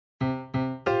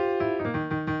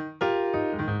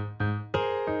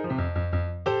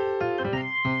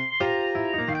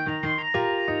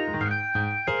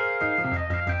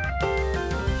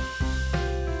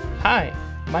Hi,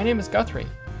 my name is Guthrie.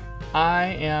 I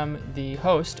am the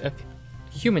host of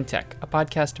Human Tech, a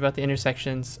podcast about the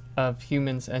intersections of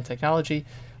humans and technology.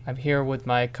 I'm here with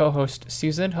my co-host,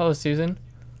 Susan. Hello, Susan.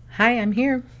 Hi, I'm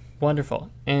here.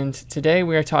 Wonderful. And today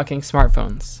we are talking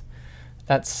smartphones.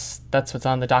 That's what's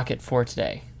on the docket for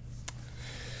today.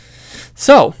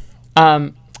 So,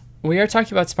 we are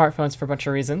talking about smartphones for a bunch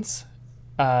of reasons.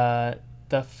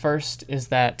 The first is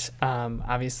that,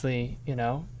 obviously,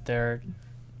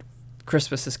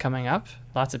 Christmas is coming up.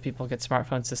 Lots of people get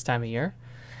smartphones this time of year.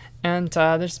 And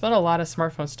there's been a lot of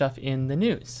smartphone stuff in the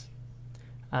news.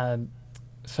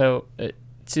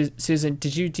 Susan, do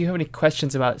you have any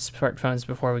questions about smartphones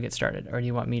before we get started? Or do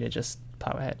you want me to just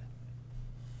plow ahead?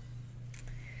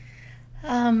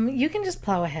 You can just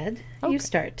plow ahead. Okay. You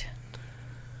start.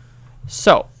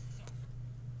 So,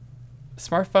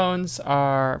 smartphones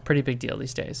are a pretty big deal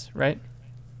these days, right?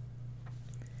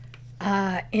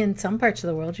 In some parts of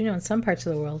the world, in some parts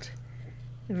of the world,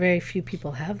 very few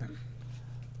people have them.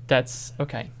 That's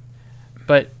okay.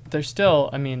 But they're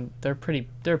still, they're a pretty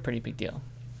big deal.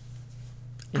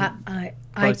 I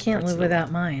can't live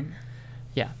without mine.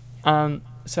 Yeah.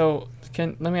 So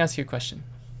let me ask you a question.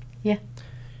 Yeah.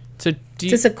 So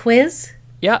Is this a quiz?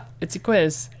 Yeah, it's a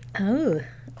quiz. Oh.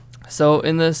 So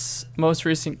in this most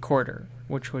recent quarter,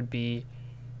 which would be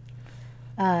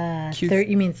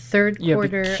you mean third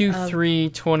quarter? Yeah,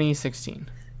 Q3 2016.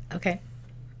 Okay.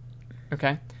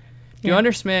 Okay. Do you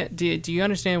understand? Do you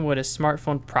understand what a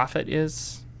smartphone profit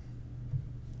is?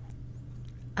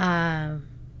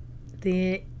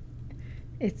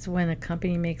 It's when a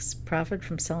company makes profit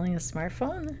from selling a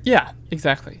smartphone. Yeah,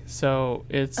 exactly. So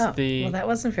it's well, that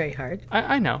wasn't very hard.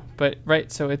 I know, but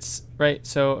right. So it's right.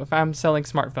 So if I'm selling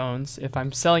smartphones, if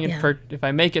I'm selling it if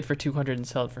I make it for $200 and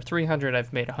sell it for $300,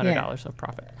 I've made $100 of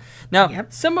profit. Now,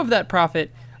 some of that profit,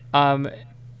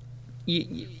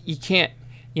 you can't.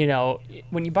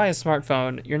 When you buy a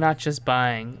smartphone, you're not just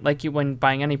buying when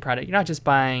buying any product. You're not just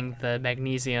buying the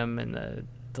magnesium and the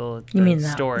you mean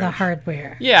storage. The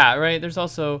hardware? Yeah, right. There's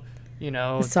also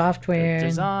the software, the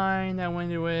design that went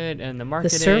into it, and the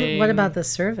marketing. What about the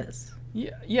service?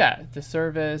 Yeah, the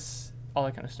service, all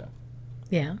that kind of stuff.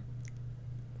 Yeah.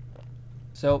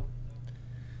 So,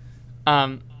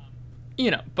 but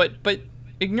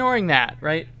ignoring that,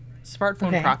 right?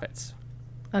 Smartphone profits.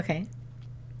 Okay.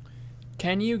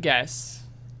 Can you guess?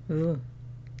 Ooh,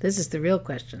 this is the real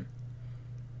question.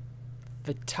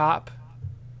 The top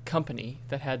company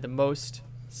that had the most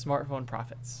smartphone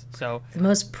profits. So the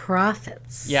most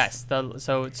profits. Yes.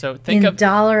 So think of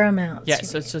dollar amounts. Yes.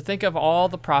 So think of all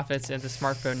the profits in the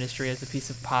smartphone industry as a piece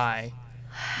of pie.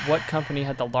 What company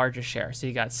had the largest share? So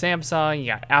you got Samsung, you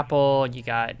got Apple, you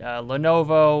got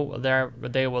Lenovo.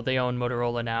 They own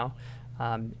Motorola now.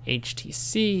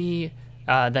 HTC.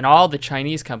 Then all the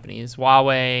Chinese companies,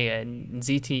 Huawei and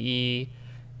ZTE,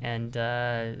 and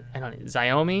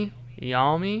Xiaomi.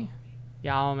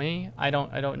 I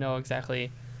don't know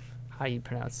exactly how you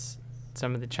pronounce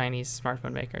some of the Chinese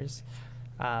smartphone makers.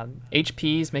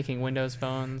 HP's making Windows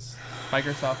phones.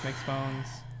 Microsoft makes phones.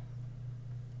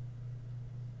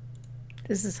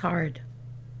 This is hard.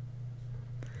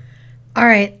 All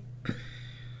right.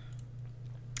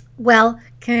 Well,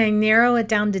 can I narrow it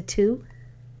down to two?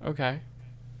 Okay.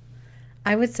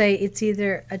 I would say it's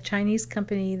either a Chinese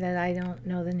company that I don't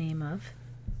know the name of,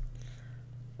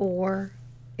 or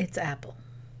it's Apple.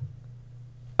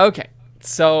 Okay,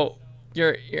 so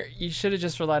you should have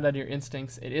just relied on your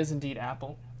instincts. It is indeed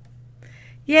Apple.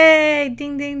 Yay!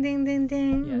 Ding, ding, ding, ding,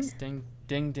 ding. Yes, ding,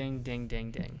 ding, ding, ding, ding,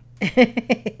 ding.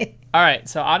 All right,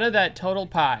 so out of that total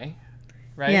pie,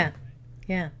 right?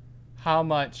 Yeah. How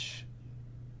much?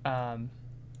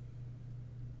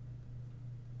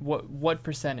 What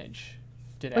percentage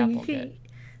did Apple get?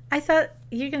 I thought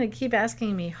you're going to keep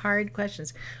asking me hard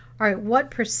questions. All right, what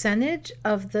percentage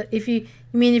of if you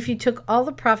took all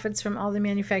the profits from all the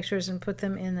manufacturers and put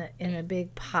them in a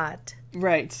big pot?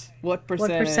 Right. What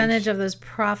percentage of those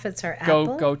profits are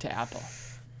Apple? Go to Apple.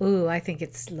 Ooh, I think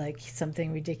it's like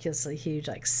something ridiculously huge,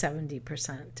 like 70%.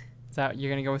 Is that you're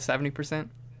going to go with 70%?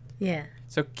 Yeah.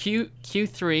 So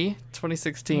Q3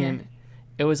 2016,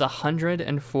 it was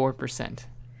 104%.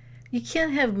 You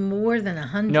can't have more than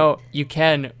 100. No, you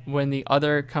can when the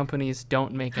other companies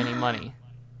don't make any money.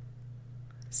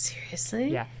 Seriously?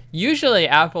 Yeah. Usually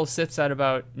Apple sits at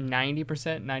about 90%,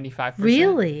 95%.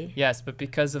 Really? Yes, but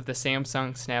because of the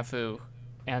Samsung snafu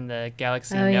and the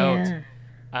Galaxy Note,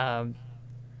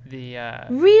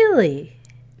 Really?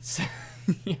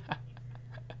 Yeah.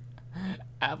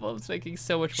 Apple's making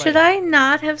so much money. Should I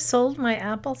not have sold my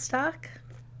Apple stock?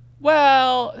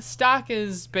 Well, stock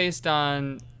is based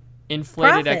on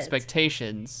inflated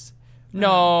expectations.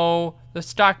 No, the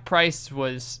stock price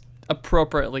was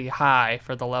appropriately high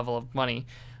for the level of money.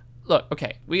 Look,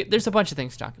 okay, there's a bunch of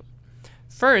things to talk about.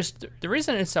 First, the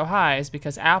reason it's so high is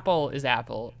because Apple is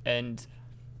Apple, and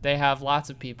they have lots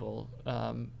of people,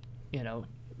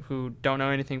 who don't know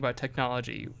anything about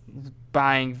technology,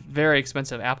 buying very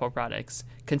expensive Apple products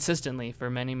consistently for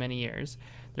many, many years.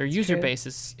 Their user base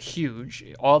is huge,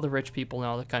 all the rich people in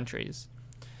all the countries.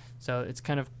 So it's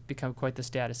kind of become quite the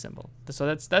status symbol. So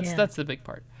that's the big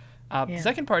part. The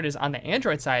second part is on the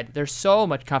Android side, there's so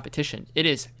much competition. It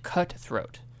is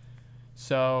cutthroat.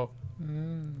 So,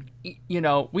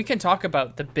 we can talk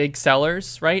about the big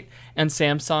sellers, right? And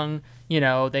Samsung,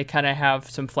 they kind of have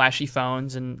some flashy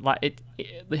phones, and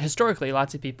historically,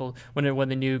 lots of people, when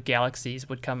the new Galaxies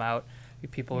would come out,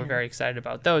 people were very excited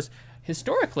about those.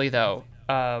 Historically, though,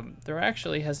 there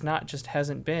actually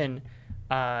hasn't been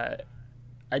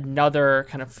another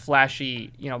kind of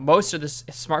flashy, most of the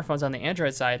smartphones on the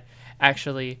Android side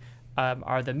actually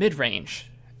are the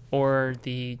mid-range or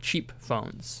the cheap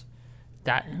phones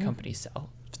that companies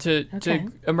sell to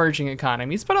emerging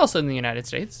economies, but also in the United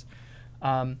States.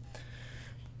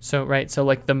 So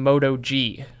like the Moto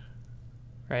G,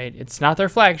 right? It's not their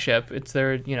flagship. It's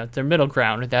their middle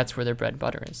ground. That's where their bread and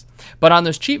butter is. But on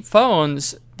those cheap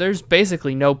phones, there's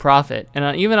basically no profit.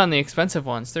 And even on the expensive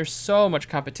ones, there's so much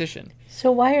competition.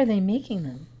 So why are they making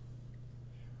them?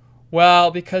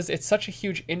 Well, because it's such a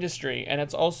huge industry, and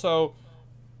it's also,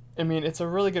 it's a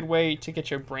really good way to get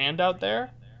your brand out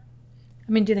there.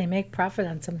 Do they make profit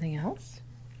on something else?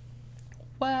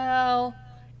 Well,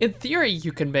 in theory,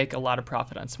 you can make a lot of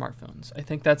profit on smartphones. I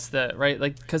think that's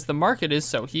because the market is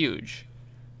so huge.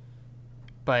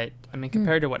 But,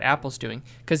 compared to what Apple's doing,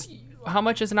 because how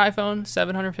much is an iPhone?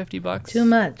 $750? Too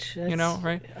much. That's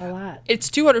right? A lot. It's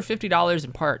 $250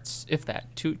 in parts, if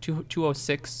that.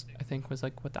 206, I think, was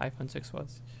like what the iPhone 6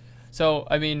 was. So,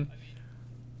 it's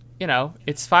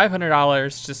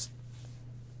 $500 just,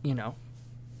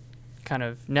 kind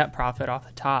of net profit off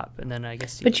the top, and then I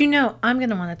guess. But I'm going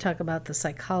to want to talk about the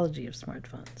psychology of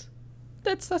smartphones.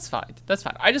 That's fine. That's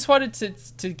fine. I just wanted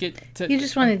to get to. You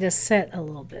just wanted to set a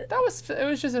little bit. It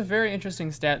was just a very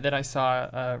interesting stat that I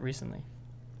saw recently,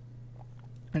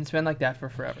 and it's been like that for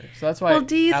forever. So that's why. Well,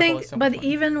 do you Apple think? is so But much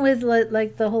even with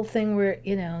like the whole thing where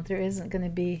there isn't going to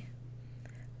be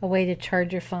a way to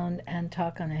charge your phone and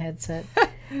talk on a headset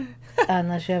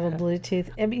unless you have a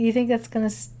Bluetooth. You think that's going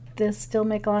to still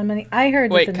make a lot of money? I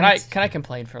heard. Wait, can I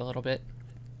complain for a little bit?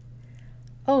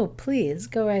 Oh, please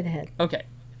go right ahead. Okay.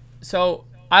 So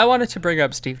I wanted to bring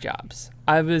up Steve Jobs.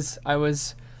 I was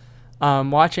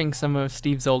watching some of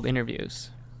Steve's old interviews.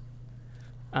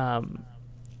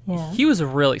 He was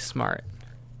really smart.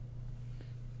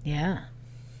 Yeah.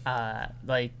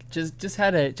 Just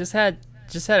had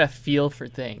a feel for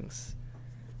things.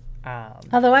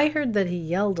 Although I heard that he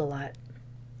yelled a lot.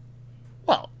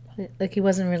 Well, like he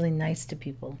wasn't really nice to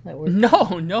people that were.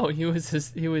 No,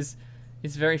 he's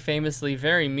very famously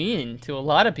very mean to a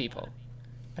lot of people.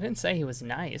 I didn't say he was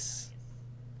nice.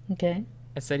 Okay.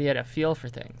 I said he had a feel for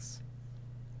things.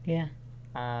 Yeah.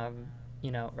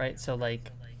 Right? So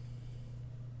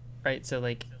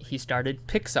he started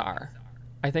Pixar.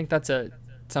 I think that's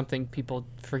something people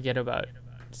forget about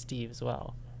Steve as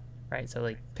well. Right?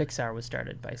 So Pixar was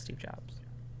started by Steve Jobs.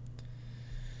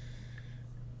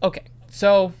 Okay.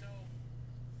 So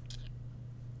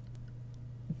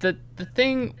the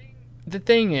thing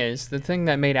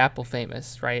that made Apple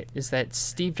famous, right, is that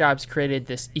Steve Jobs created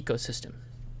this ecosystem.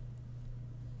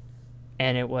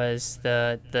 And it was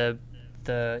this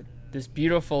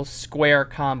beautiful square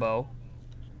combo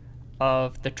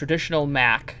of the traditional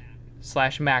MacBook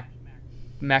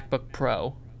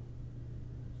Pro.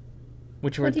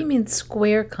 What do you mean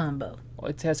square combo? Well,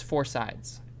 it has 4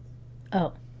 sides.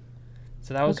 Oh.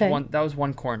 So that was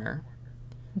one corner.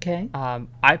 Okay.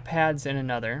 iPads in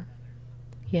another.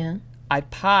 Yeah.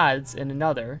 iPods in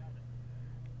another,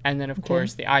 and then of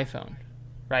course the iPhone,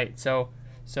 right? So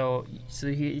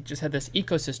he just had this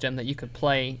ecosystem that you could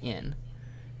play in,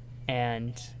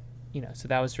 and so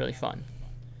that was really fun.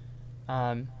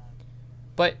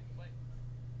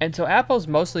 So Apple's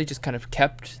mostly just kind of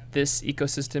kept this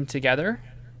ecosystem together.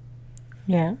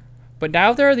 Yeah. But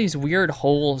now there are these weird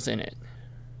holes in it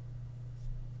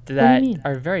that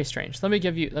are very strange. Let me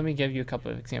give you a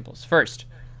couple of examples. First,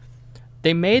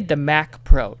 they made the Mac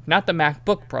Pro, not the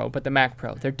MacBook Pro, but the Mac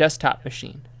Pro, their desktop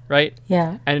machine, right?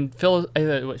 Yeah. And Phil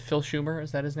Schumer,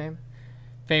 is that his name?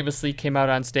 Famously came out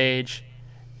on stage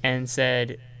and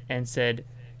said,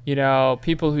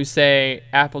 people who say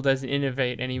Apple doesn't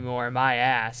innovate anymore, my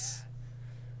ass.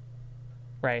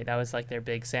 Right, that was their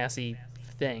big sassy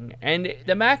thing. And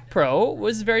the Mac Pro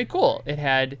was very cool. It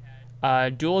had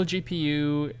dual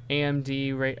GPU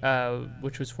AMD,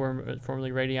 which was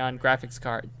formerly Radeon graphics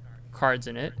cards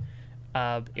in it.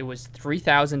 It was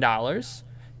 $3,000.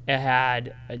 It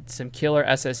had some killer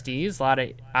SSDs, a lot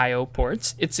of I/O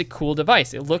ports. It's a cool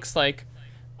device. It looks like,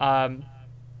 what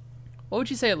would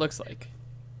you say it looks like?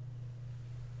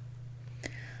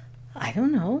 I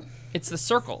don't know. It's the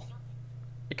circle.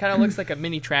 It kind of looks like a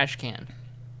mini trash can.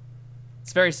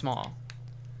 It's very small.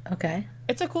 Okay.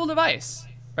 It's a cool device,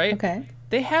 right? Okay.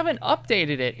 They haven't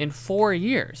updated it in 4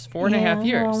 years, 4.5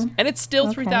 years, and it's still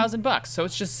okay. $3,000. So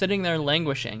it's just sitting there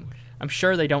languishing. I'm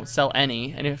sure they don't sell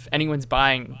any, and if anyone's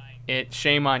buying it,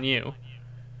 shame on you.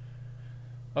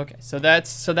 Okay, so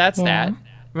that's that.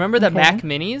 Remember the Mac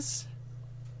Minis?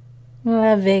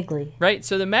 Vaguely. Right,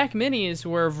 so the Mac Minis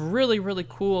were a really, really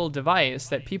cool device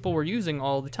that people were using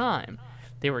all the time.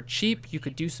 They were cheap. You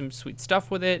could do some sweet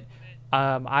stuff with it.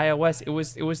 iOS,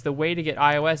 it was the way to get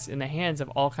iOS in the hands of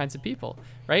all kinds of people,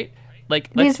 right?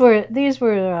 Like these were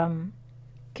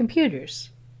computers.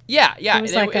 Yeah.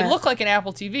 It looked like an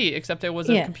Apple TV, except it was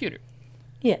a computer.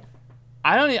 Yeah.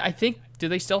 I think, do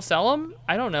they still sell them?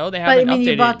 I don't know. They haven't updated.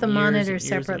 But you bought the monitor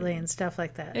separately and stuff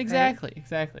like that. Exactly, right?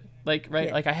 exactly. Like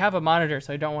like I have a monitor,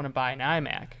 so I don't want to buy an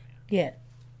iMac. Yeah.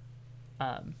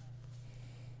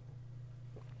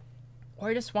 Or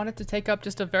I just want it to take up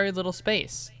just a very little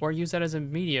space, or use that as a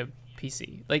media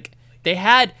PC. Like they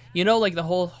had, like the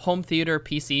whole home theater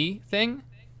PC thing.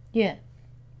 Yeah.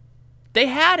 They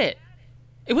had it.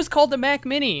 It was called the Mac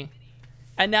Mini.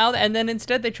 And then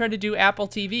instead they tried to do Apple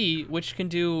TV, which can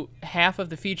do half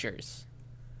of the features.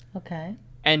 Okay.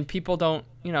 And people don't,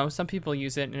 some people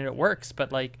use it and it works,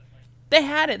 but like they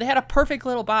had it. They had a perfect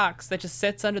little box that just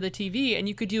sits under the TV and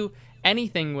you could do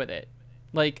anything with it.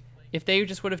 Like if they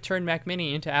just would have turned Mac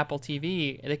Mini into Apple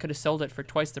TV, they could have sold it for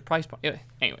twice the price point.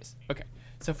 Anyways, okay.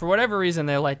 So for whatever reason,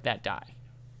 they let that die.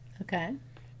 Okay.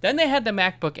 Then they had the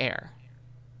MacBook Air,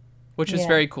 which was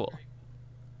very cool,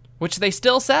 which they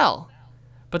still sell.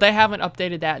 But they haven't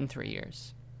updated that in 3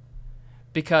 years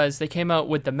because they came out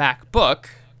with the MacBook,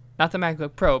 not the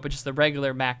MacBook Pro, but just the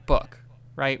regular MacBook,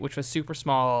 right? Which was super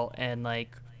small and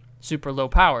like super low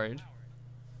powered.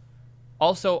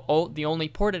 Also, the only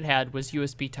port it had was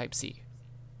USB Type-C.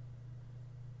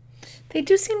 They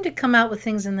do seem to come out with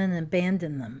things and then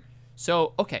abandon them.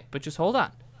 So, okay, but just hold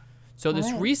on. So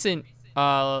this recent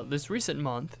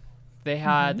month, they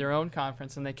had their own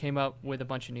conference and they came up with a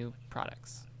bunch of new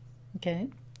products. Okay.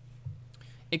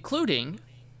 Including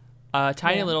a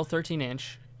tiny little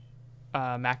 13-inch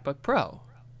MacBook Pro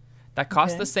that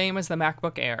costs the same as the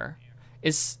MacBook Air,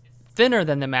 is thinner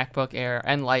than the MacBook Air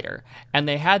and lighter. And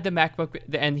they had the MacBook,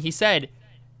 and he said,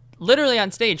 literally on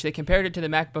stage, they compared it to the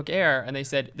MacBook Air, and they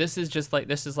said, this is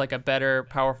like a better,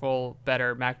 powerful,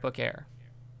 better MacBook Air.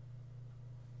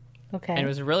 Okay. And it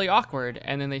was really awkward,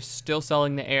 and then they're still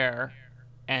selling the Air,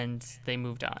 and they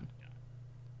moved on.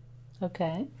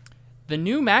 Okay. The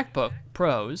new MacBook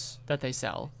Pros that they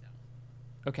sell,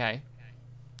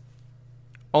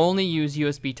 only use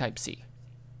USB Type-C,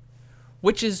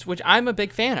 which I'm a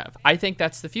big fan of. I think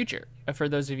that's the future. For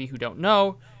those of you who don't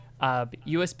know,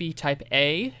 USB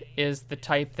Type-A is the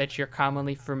type that you're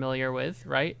commonly familiar with,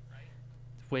 right?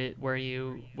 It's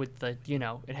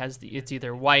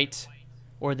either white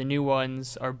or the new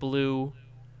ones are blue,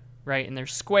 right? And they're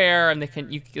square, and they can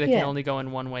only go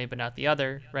in one way but not the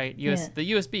other, right?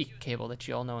 The USB cable that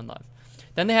you all know and love.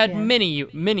 Then they had mini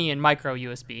and micro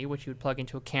USB, which you would plug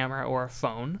into a camera or a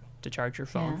phone to charge your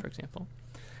phone, for example.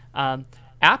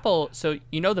 Apple, so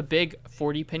the big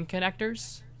 40-pin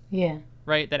connectors? Yeah.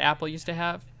 Right, that Apple used to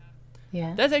have?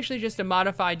 Yeah. That's actually just a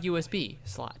modified USB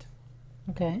slot.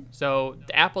 Okay. So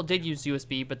Apple did use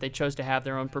USB, but they chose to have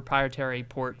their own proprietary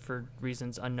port for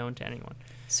reasons unknown to anyone.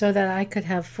 So that I could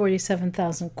have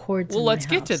 47,000 cords in my let's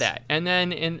get house. to that. And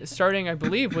then starting, I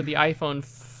believe, with the iPhone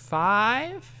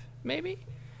 5, maybe,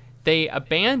 they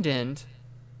abandoned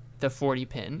the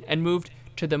 40-pin and moved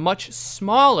to the much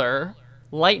smaller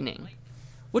Lightning,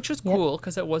 which was cool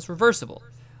because it was reversible.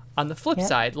 On the flip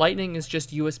side, Lightning is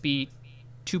just USB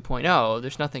 2.0.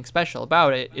 There's nothing special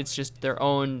about it. It's just their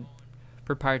own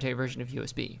proprietary version of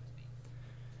USB.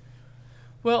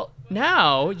 Well,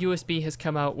 now USB has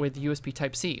come out with USB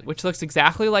Type-C, which looks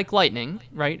exactly like Lightning,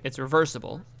 right? It's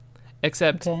reversible,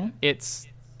 except it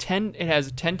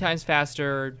has 10 times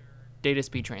faster data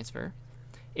speed transfer.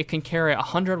 It can carry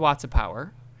 100 watts of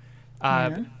power.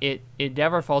 It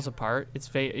never falls apart.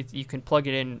 You can plug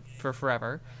it in for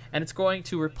forever, and it's going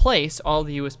to replace all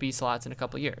the USB slots in a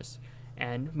couple years.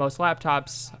 And most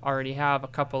laptops already have a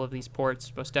couple of these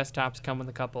ports. Most desktops come with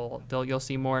a couple. You'll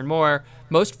see more and more.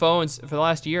 Most phones, for the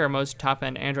last year, most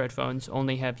top-end Android phones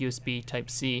only have USB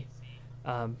Type-C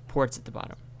ports at the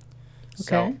bottom. Okay.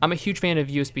 So I'm a huge fan of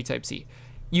USB Type-C.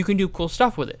 You can do cool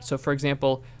stuff with it. So, for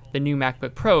example, the new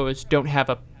MacBook Pros don't have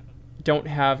a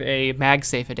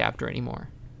MagSafe adapter anymore.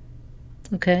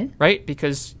 Okay. Right?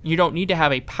 Because you don't need to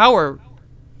have a power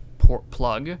port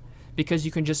plug, because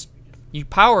you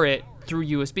power it through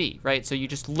USB, right? So you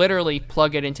just literally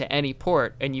plug it into any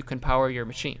port and you can power your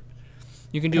machine.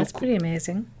 You can do That's pretty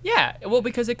amazing. Yeah, well,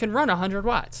 because it can run 100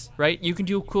 watts, right? You can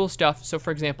do cool stuff. So,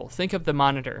 for example, think of the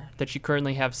monitor that you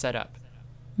currently have set up,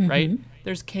 right?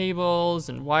 There's cables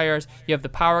and wires. You have the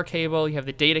power cable. You have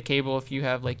the data cable if you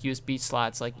have like USB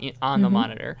slots like on the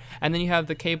monitor. And then you have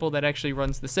the cable that actually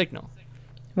runs the signal.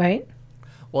 Right.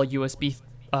 Well, USB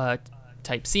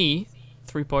Type-C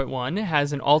 3.1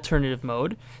 has an alternative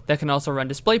mode that can also run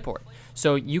DisplayPort.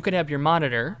 So you could have your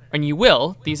monitor, and you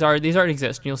will. These already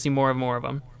exist, and you'll see more and more of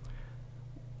them.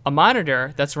 A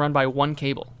monitor that's run by one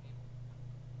cable.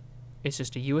 It's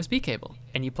just a USB cable,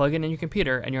 and you plug it in your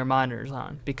computer, and your monitor's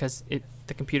on, because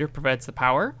the computer provides the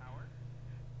power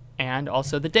and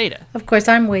also the data. Of course,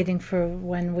 I'm waiting for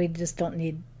when we just don't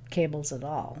need cables at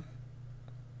all.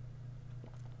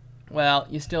 Well,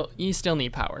 you still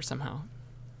need power somehow.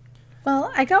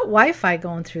 Well, I got Wi-Fi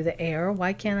going through the air.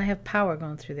 Why can't I have power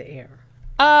going through the air?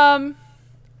 I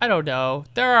don't know.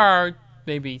 There are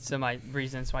maybe some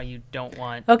reasons why you don't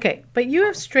want. Okay, but you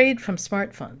have strayed from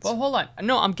smartphones. Well, hold on.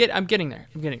 No, I'm getting there.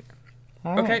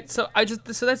 All Okay, right. so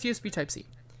that's USB Type-C.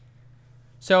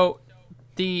 So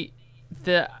the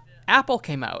Apple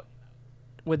came out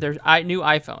with their new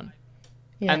iPhone,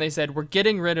 Yeah. and they said we're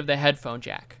getting rid of the headphone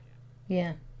jack.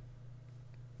 Yeah.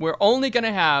 We're only going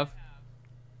to have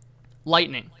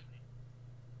Lightning.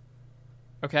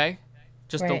 Okay?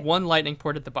 Just the Right. one Lightning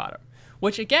port at the bottom.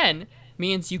 Which, again,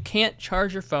 means you can't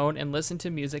charge your phone and listen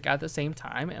to music at the same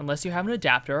time unless you have an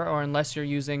adapter or unless you're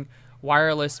using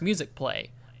wireless music play,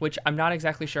 which I'm not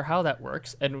exactly sure how that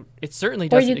works. And it certainly Or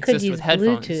doesn't you could exist use with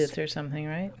headphones. Bluetooth or something,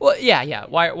 right? Well, yeah.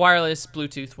 Wireless,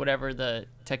 Bluetooth, whatever the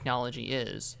technology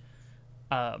is.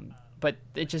 But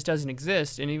it just doesn't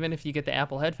exist. And even if you get the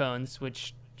Apple headphones,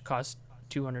 which cost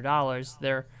 $200,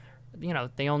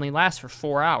 they only last for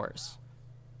 4 hours.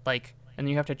 And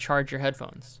you have to charge your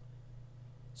headphones.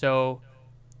 So,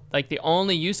 the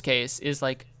only use case is,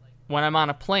 when I'm on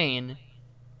a plane,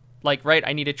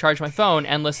 I need to charge my phone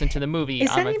and listen to the movie Is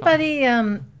on my phone.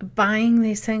 anybody buying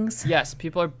these things? Yes,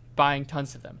 people are buying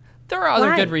tons of them. There are other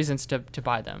Why? good reasons to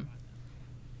buy them.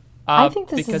 I think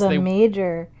this because is a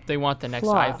major they want the next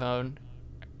flaw. iPhone,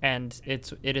 and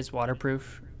it is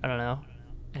waterproof. I don't know,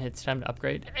 and it's time to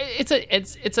upgrade. It's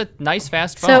a nice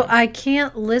fast phone. So I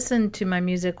can't listen to my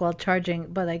music while charging,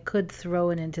 but I could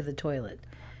throw it into the toilet.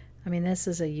 I mean, this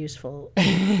is a useful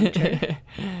feature.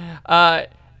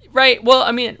 Right. Well,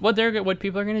 I mean, what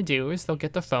people are gonna do is they'll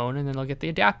get the phone and then they'll get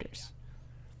the adapters.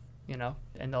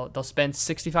 And they'll spend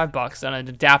 $65 on an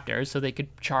adapter so they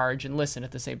could charge and listen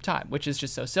at the same time, which is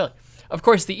just so silly. Of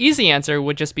course, the easy answer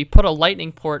would just be put a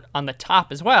Lightning port on the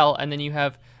top as well, and then you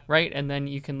have and then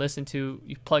you can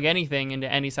you plug anything into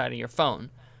any side of your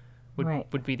phone.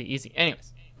 Would be the easy.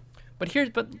 Anyways,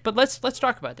 but let's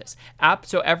talk about this app.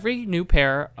 So every new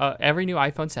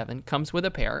iPhone 7 comes with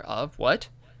a pair of what?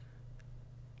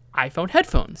 iPhone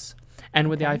headphones. And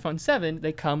with the iPhone 7,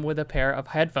 they come with a pair of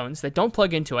headphones that don't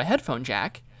plug into a headphone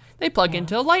jack. They plug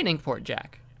into a Lightning port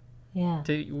jack Yeah.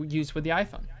 to use with the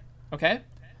iPhone. Okay?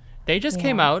 They just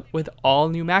came out with all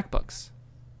new MacBooks.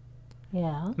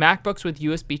 Yeah. MacBooks with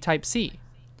USB Type-C.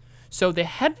 So the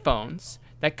headphones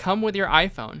that come with your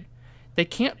iPhone, they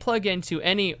can't plug into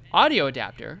any audio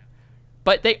adapter,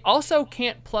 but they also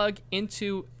can't plug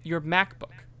into your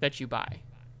MacBook that you buy.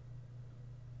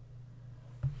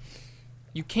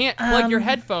 You can't plug your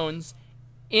headphones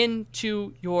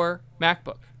into your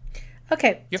MacBook.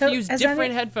 Okay. You have to use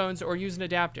different headphones or use an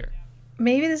adapter.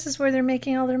 Maybe this is where they're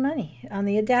making all their money, on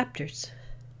the adapters.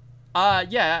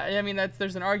 Yeah. I mean,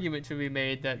 there's an argument to be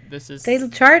made that this is. They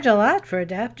charge a lot for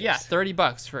adapters. Yeah,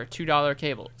 $30 for a $2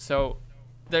 cable. So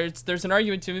there's an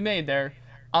argument to be made there.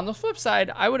 On the flip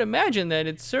side, I would imagine that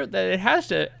it has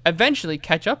to eventually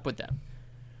catch up with them.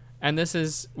 And this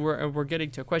is we're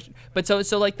getting to a question. But so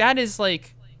that is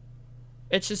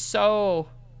it's just so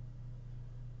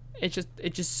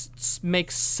it just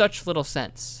makes such little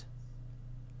sense.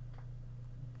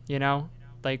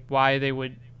 Why they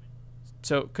would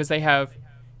because they have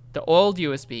the old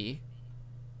USB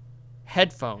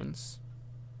headphones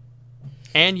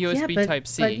and USB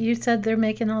Type-C. But you said they're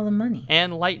making all the money.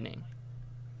 And Lightning.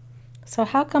 So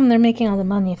how come they're making all the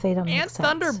money if they don't make and sense?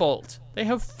 Thunderbolt. They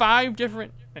have 5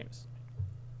 different names.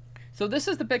 So this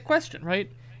is the big question,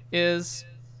 right? Is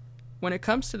when it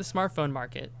comes to the smartphone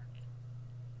market,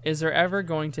 is there ever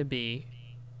going to be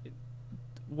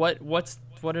what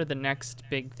are the next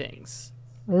big things?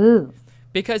 Ooh.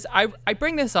 Because I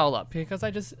bring this all up because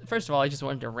first of all I just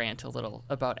wanted to rant a little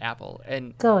about Apple,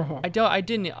 and Go ahead. I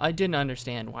didn't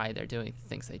understand why they're doing the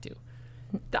things they do.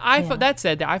 The iPhone. That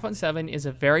said, the iPhone 7 is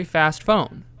a very fast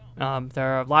phone.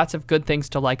 There are lots of good things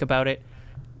to like about it.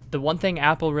 The one thing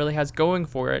Apple really has going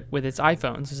for it with its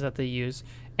iPhones is that they use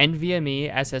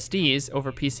NVMe SSDs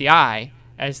over PCI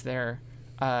as their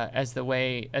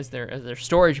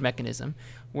storage mechanism,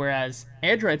 whereas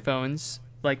Android phones,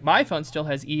 like my phone, still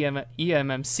has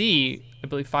eMMC, I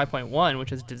believe 5.1,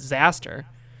 which is a disaster.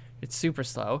 It's super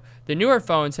slow. The newer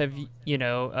phones have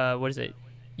UFS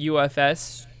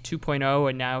 2.0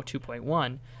 and now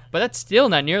 2.1, but that's still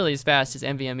not nearly as fast as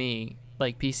NVMe,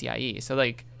 like PCIe. So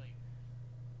like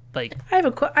I have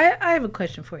a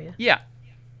question for you. Yeah.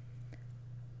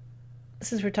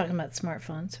 Since we're talking about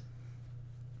smartphones,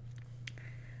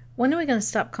 when are we going to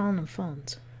stop calling them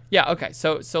phones? Yeah, okay.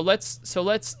 So let's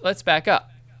back up,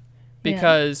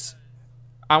 because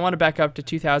I want to back up to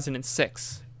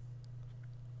 2006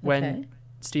 when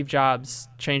Steve Jobs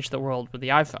changed the world with the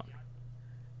iPhone.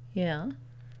 Yeah.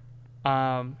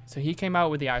 So he came out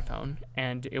with the iPhone,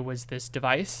 and it was this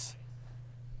device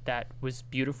that was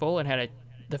beautiful and had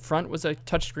the front was a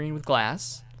touchscreen with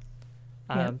glass.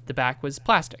 The back was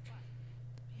plastic.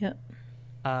 Yep.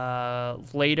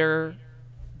 Later,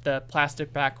 the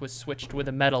plastic back was switched with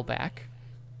a metal back.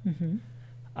 Mm-hmm.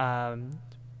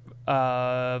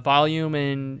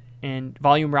 Volume and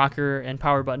volume rocker and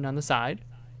power button on the side.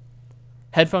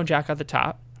 Headphone jack at the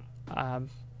top.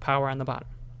 Power on the bottom.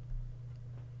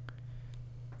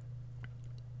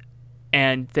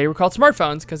 And they were called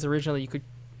smartphones because originally you could,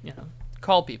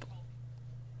 call people.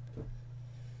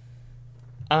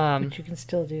 Which you can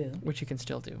still do.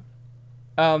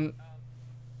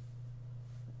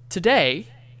 Today,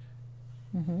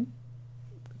 Mm-hmm.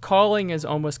 calling is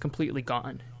almost completely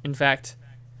gone. In fact,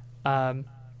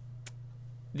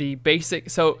 the basic,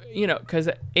 because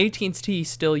AT&T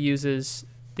still uses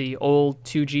the old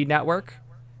 2G network,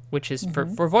 which is for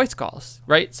voice calls,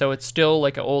 right? So it's still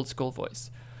like an old school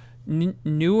voice.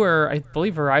 Newer, I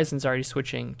believe Verizon's already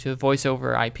switching to voice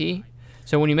over IP.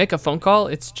 So when you make a phone call,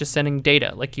 it's just sending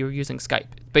data like you were using Skype.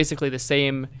 Basically the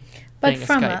same But thing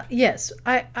from as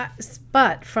Skype.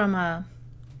 but from a.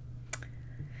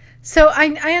 So I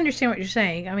understand what you're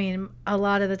saying. I mean, a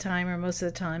lot of the time, or most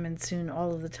of the time, and soon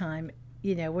all of the time,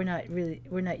 we're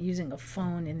not using a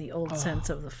phone in the old sense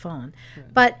of the phone.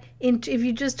 Right. But if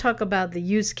you just talk about the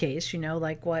use case,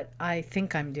 like what I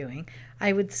think I'm doing,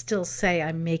 I would still say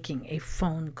I'm making a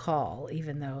phone call,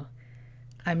 even though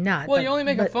I'm not. Well, you only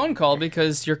make a phone call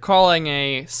because you're calling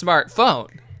a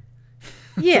smartphone.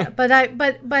 Yeah, but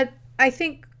I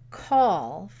think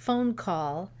phone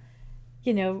call,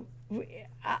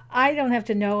 I don't have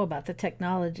to know about the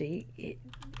technology.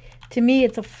 To me,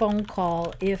 it's a phone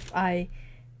call if I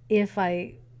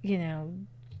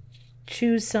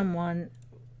choose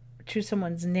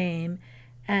someone's name,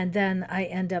 and then I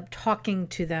end up talking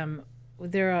to them.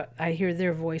 I hear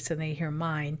their voice and they hear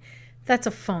mine. That's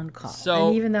a phone call. So,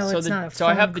 and even though it's not a phone call. So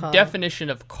I have the definition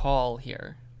of call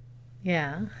here.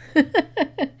 Yeah.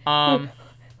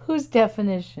 Whose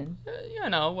definition?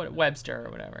 Webster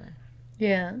or whatever.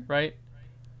 Yeah. Right?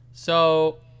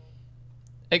 So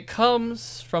it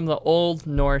comes from the Old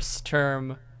Norse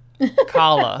term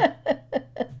kala.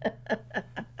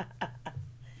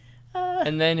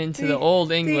 And then into the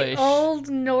Old English. The Old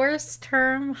Norse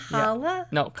term hala? Yeah.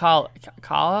 No, kala.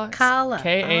 Kala? Kala.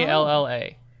 Kalla.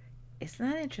 Isn't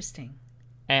that interesting?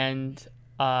 And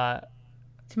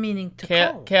it's meaning to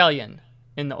call. Kalyan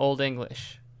in the Old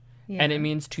English. Yeah. And it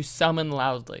means to summon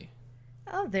loudly.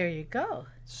 Oh, there you go.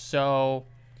 So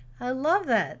I love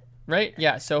that. Right?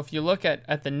 Yeah. So if you look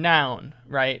at the noun,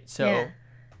 right? So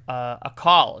a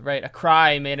call, right? A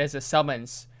cry made as a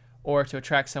summons or to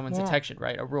attract someone's attention,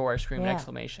 right? A roar, a scream, an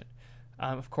exclamation.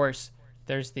 Of course,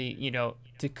 there's the,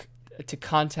 to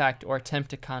contact or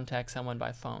attempt to contact someone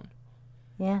by phone.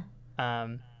 Yeah.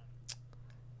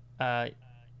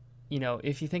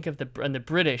 If you think of the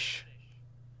British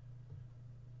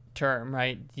term,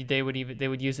 right? They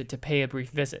would use it to pay a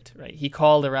brief visit, right? He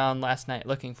called around last night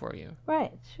looking for you.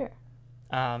 Right, sure.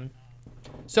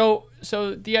 So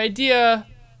the idea,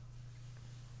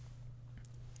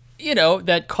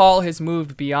 that call has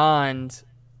moved beyond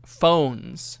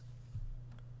phones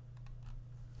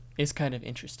is kind of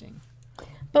interesting.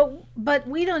 But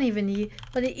we don't even need.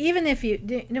 But even if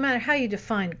you, no matter how you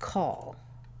define call,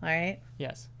 all right.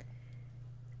 Yes.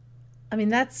 I mean,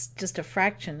 that's just a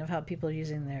fraction of how people are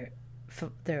using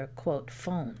their quote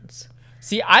phones.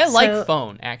 See, I like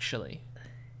phone actually.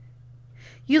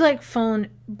 You like phone,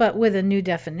 but with a new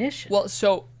definition. Well,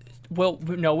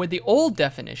 no, with the old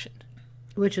definition.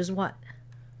 Which is what?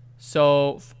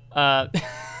 So, But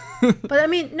I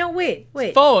mean, no, wait.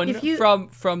 Phone if you,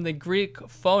 from the Greek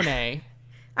phone.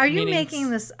 Are you making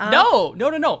this up?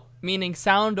 No. Meaning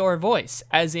sound or voice,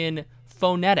 as in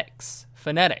phonetics.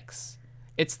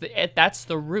 That's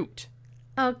the root.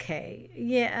 Okay,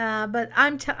 yeah, but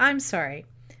I'm sorry.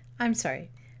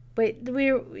 Wait,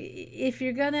 if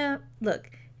you're gonna look,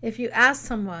 if you ask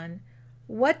someone,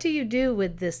 what do you do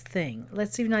with this thing?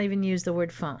 Let's not even use the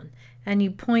word phone, and you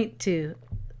point to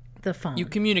the phone. You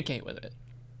communicate with it.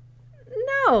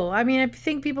 No, I mean, I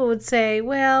think people would say,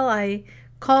 well, I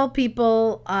call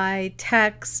people, I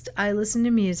text, I listen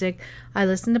to music, I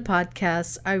listen to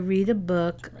podcasts, I read a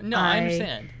book. No, I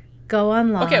understand. Go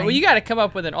online. Okay, well, you got to come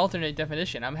up with an alternate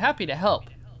definition. I'm happy to help.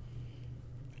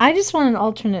 I just want an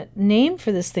alternate name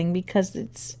for this thing because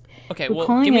it's. Okay, we're well,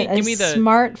 calling give me it a the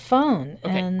smartphone.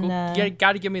 Okay, and, you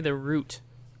got to give me the root.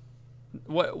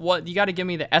 What you got to give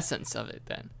me the essence of it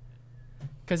then.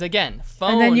 Because again,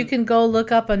 phone. And then you can go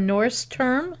look up a Norse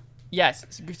term.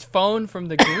 Yes, it's phone from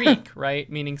the Greek, right,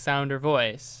 meaning sound or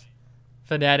voice.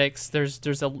 Phonetics.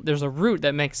 There's a root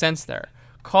that makes sense there.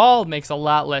 Call makes a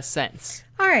lot less sense.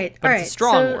 All right, but it's a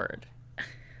strong word.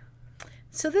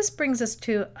 So this brings us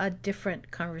to a different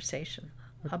conversation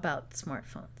about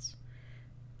smartphones.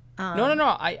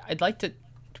 No. I'd like to.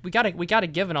 We gotta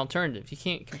give an alternative. You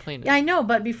can't complain. Yeah, I know,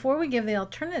 but before we give the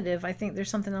alternative, I think there's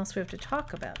something else we have to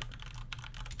talk about.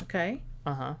 Okay.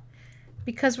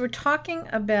 Because we're talking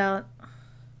about.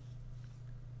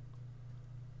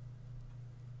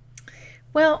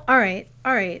 Well, all right.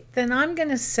 Then I'm going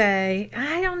to say,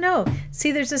 I don't know.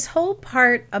 See, there's this whole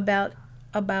part about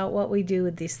what we do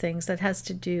with these things that has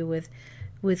to do with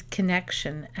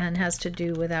connection and has to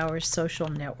do with our social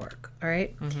network, all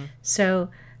right? Mm-hmm. So,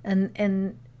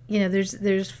 and you know, there's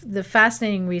the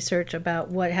fascinating research about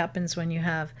what happens when you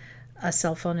have a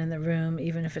cell phone in the room,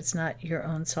 even if it's not your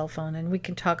own cell phone, and we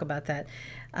can talk about that,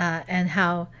 and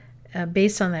how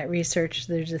based on that research,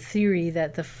 there's a theory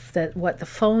that that what the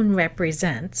phone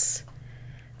represents,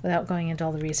 without going into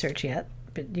all the research yet,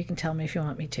 but you can tell me if you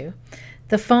want me to,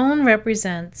 the phone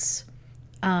represents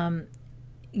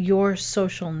your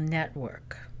social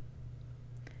network.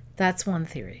 That's one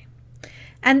theory,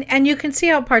 and you can see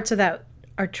how parts of that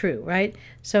are true, right?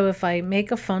 So if I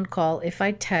make a phone call, if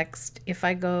I text, if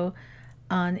I go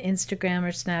on Instagram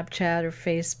or Snapchat or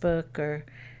Facebook or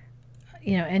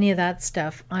any of that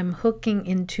stuff, I'm hooking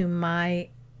into my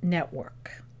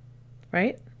network,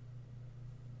 right?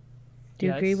 Do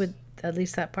you agree with at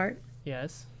least that part?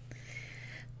 Yes.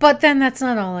 But then that's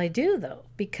not all I do, though,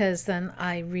 because then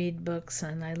I read books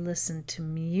and I listen to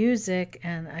music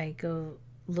and I go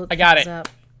look things up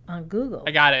on Google.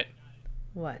 I got it.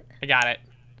 What? I got it.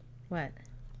 What?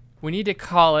 We need to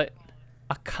call it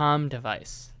a comm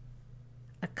device.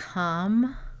 A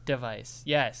comm device?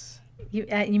 Yes. You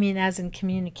mean as in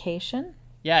communication?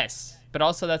 Yes, but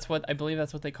also I believe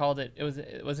that's what they called it.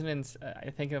 It wasn't in. I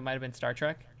think it might have been Star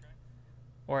Trek,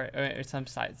 or some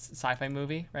sci-fi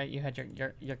movie, right? You had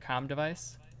your comm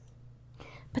device.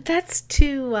 But that's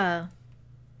too.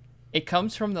 It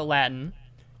comes from the Latin,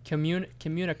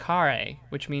 communicare,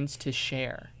 which means to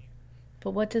share.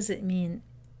 But what does it mean?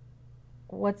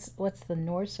 What's the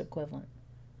Norse equivalent?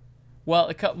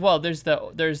 Well, there's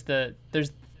the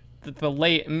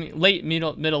late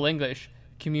Middle English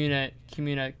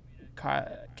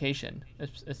communication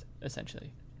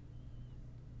essentially.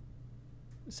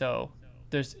 So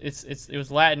it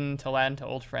was Latin to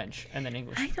Old French and then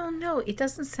English. I don't know. It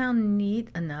doesn't sound neat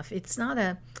enough. It's not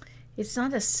a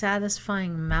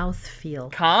satisfying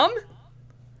mouthfeel. Calm?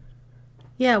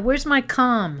 Yeah. Where's my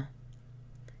calm?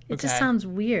 It just sounds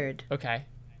weird. Okay.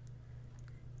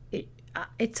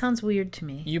 It sounds weird to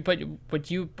me.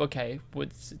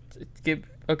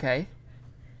 Okay.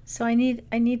 So I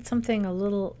need something a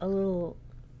little.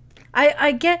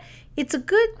 I get it's a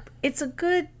good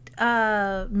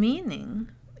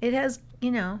meaning. It has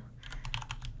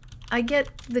I get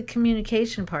the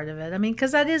communication part of it. I mean,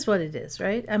 because that is what it is,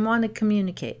 right? I want to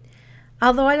communicate.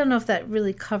 Although I don't know if that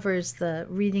really covers the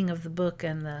reading of the book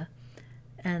and the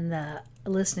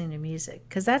listening to music,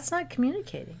 because that's not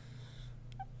communicating.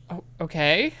 Oh,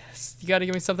 okay. You got to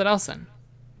give me something else then.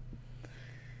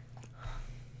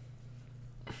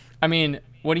 I mean,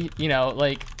 what do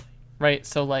right?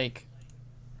 So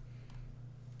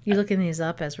You looking these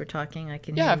up as we're talking? I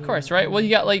can. Yeah, hear of course, you. right? Well, you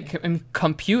got like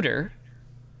computer.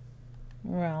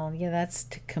 Well, yeah, that's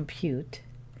to compute.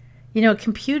 You know, a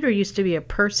computer used to be a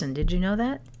person. Did you know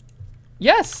that?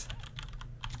 Yes.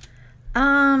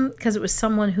 Because it was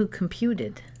someone who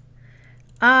computed.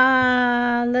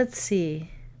 Let's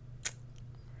see.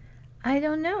 I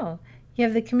don't know. You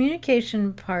have the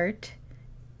communication part,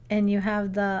 and you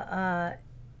have the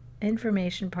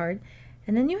information part,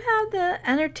 and then you have the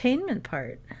entertainment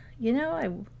part. You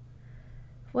know,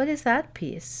 what is that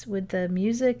piece with the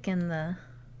music and the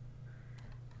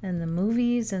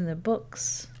movies and the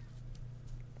books?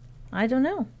 I don't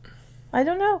know. I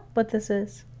don't know what this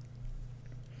is.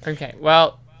 Okay.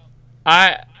 Well,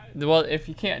 if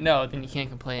you can't know, then you can't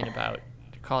complain about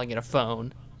calling it a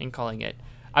phone and calling it.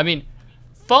 I mean,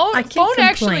 phone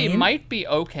actually might be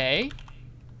okay.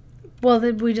 Well,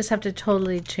 then we just have to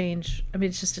totally change. I mean,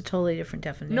 it's just a totally different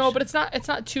definition. No, but it's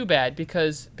not too bad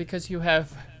because you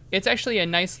have. It's actually a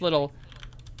nice little.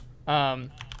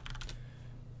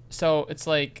 So it's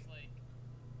like.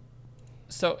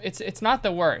 So it's not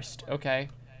the worst, okay?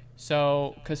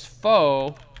 So because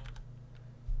faux.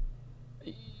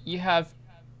 You have,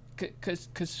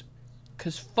 cause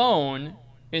phone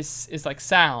is like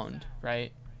sound,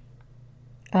 right?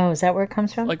 Oh, is that where it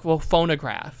comes from? Like, well,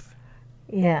 phonograph.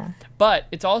 Yeah. But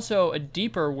it's also a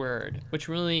deeper word, which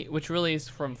really is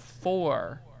from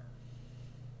for.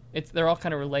 They're all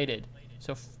kind of related.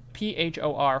 So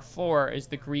phor, for is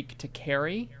the Greek to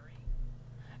carry,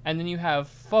 and then you have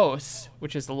phos,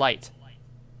 which is light.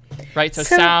 Right, so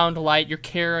sound, light, you're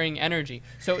carrying energy.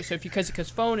 So if because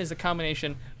phone is a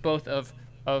combination both of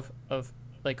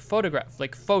like photograph,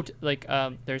 like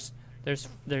there's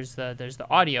the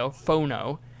audio,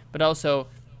 phono, but also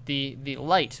the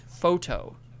light,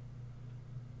 photo,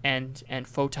 and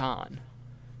photon.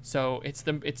 So it's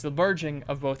the merging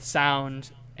of both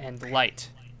sound and light.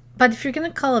 But if you're going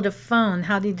to call it a phone,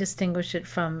 how do you distinguish it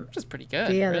from Which is pretty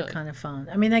good, the other really. kind of phone?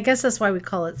 I mean, I guess that's why we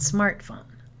call it smartphone.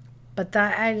 But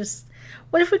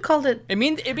what if we called it? It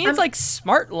means like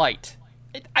smart light.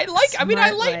 I like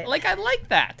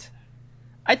that.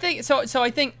 I think so. So I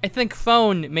think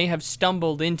phone may have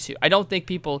stumbled into. I don't think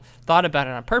people thought about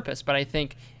it on purpose, but I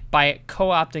think by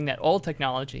co-opting that old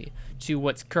technology to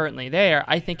what's currently there,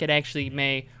 I think it actually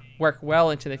may work well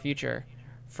into the future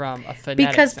from a phonetic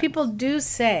Because sense. people do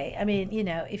say, I mean, you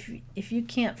know, if you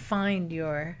can't find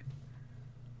your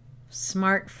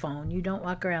smartphone, you don't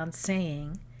walk around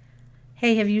saying,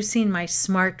 "Hey, have you seen my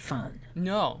smartphone?"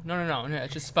 No,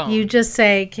 it's just phone. You just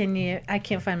say, I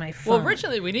can't find my phone. Well,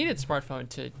 originally we needed smartphone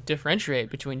to differentiate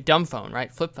between dumb phone,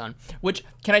 right, flip phone. Which,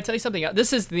 can I tell you something?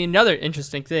 This is another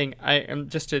interesting thing.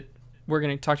 We're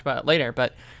going to talk about it later,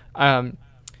 but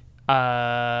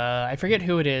I forget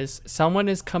who it is. Someone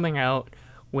is coming out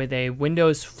with a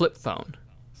Windows flip phone.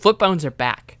 Flip phones are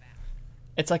back.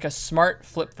 It's like a smart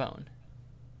flip phone.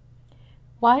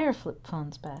 Why are flip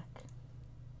phones back?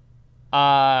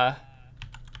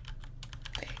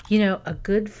 You know, a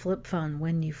good flip phone,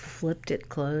 when you flipped it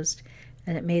closed,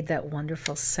 and it made that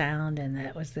wonderful sound, and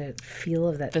that was the feel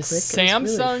of that the click. Samsung it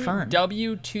was really fun.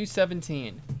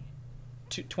 W217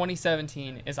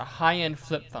 2017 is a high-end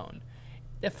flip phone.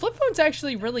 The flip phone's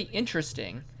actually really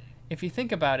interesting if you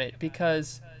think about it,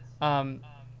 because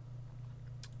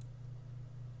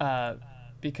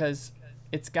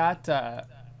it's got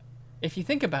if you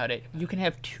think about it, you can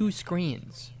have two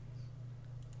screens.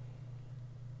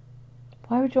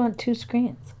 Why would you want two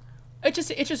screens? It's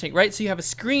just interesting, right? So you have a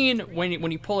screen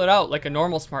when you pull it out like a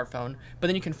normal smartphone, but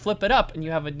then you can flip it up and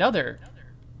you have another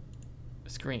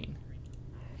screen.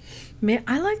 Man,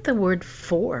 I like the word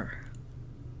for.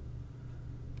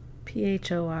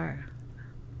 PHOR.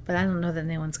 But I don't know that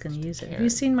anyone's going to use it. Have you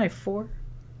seen my 4?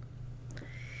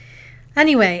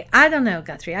 Anyway, I don't know,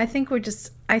 Guthrie. I think we're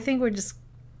just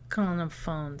calling them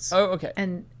phones. Oh, okay.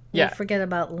 And we'll forget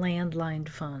about landline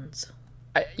phones.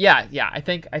 I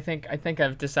think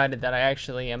I've decided that I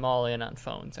actually am all in on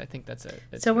phones. I think that's it.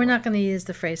 So we're not going to use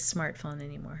the phrase smartphone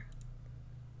anymore.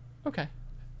 Okay.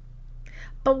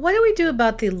 But what do we do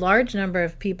about the large number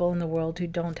of people in the world who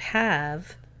don't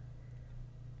have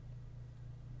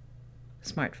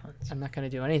smartphones? I'm not going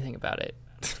to do anything about it.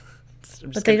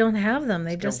 But they don't have them.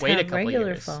 They just have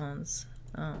regular phones.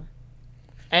 Oh.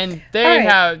 And they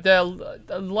have there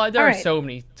are so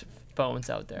many phones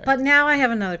out there. But now I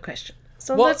have another question.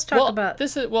 So let's talk about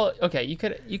this. Okay. You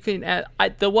can add.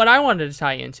 What I wanted to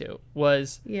tie into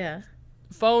was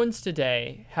phones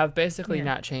today have basically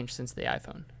not changed since the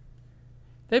iPhone.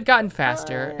 They've gotten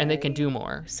faster and they can do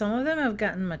more. Some of them have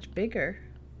gotten much bigger.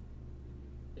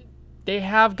 They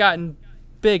have gotten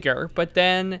bigger, but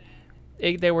then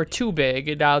they were too big,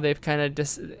 and now they've kind of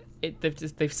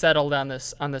they've settled on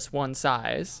this one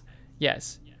size.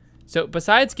 Yes. So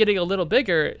besides getting a little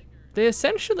bigger, they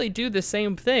essentially do the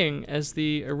same thing as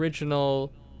the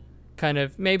original kind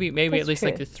of maybe That's at least true.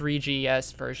 like the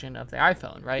 3GS version of the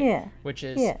iPhone, right? Yeah. Which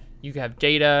is Yeah. you have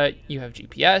data, you have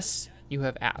GPS, you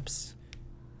have apps.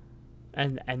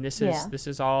 And this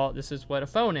is what a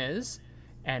phone is,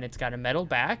 and it's got a metal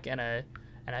back and a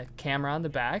camera on the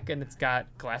back, and it's got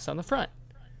glass on the front.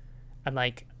 And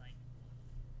like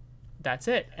that's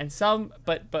it. And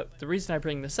but the reason I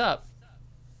bring this up,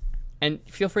 and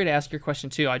feel free to ask your question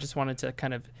too. I just wanted to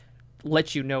kind of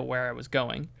let you know where I was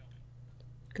going.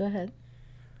 Go ahead.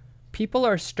 People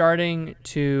are starting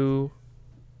to,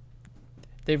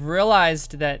 they've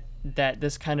realized that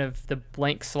this kind of the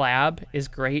blank slab is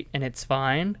great and it's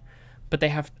fine, but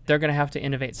they're going to have to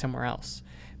innovate somewhere else,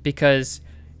 because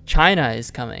China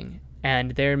is coming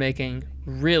and they're making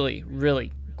really,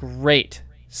 really great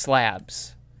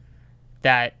slabs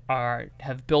that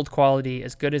have build quality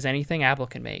as good as anything Apple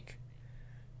can make.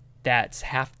 That's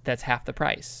half the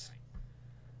price.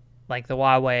 Like the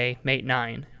Huawei Mate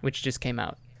 9, which just came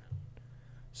out.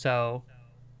 So,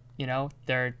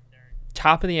 they're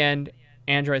top of the end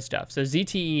Android stuff. So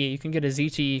ZTE, you can get a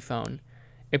ZTE phone.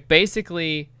 It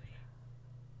basically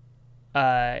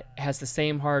has the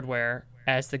same hardware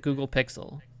as the Google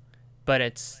Pixel, but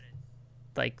it's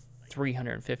like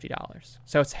 $350.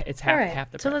 So it's half All right.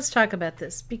 half the price. So let's talk about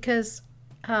this because,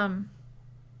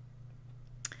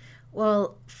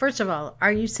 well, first of all,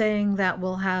 are you saying that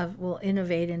we'll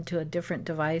innovate into a different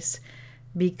device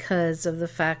because of the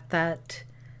fact that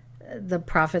the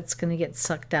profit's going to get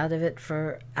sucked out of it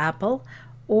for Apple?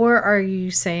 Or are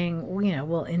you saying,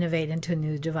 we'll innovate into a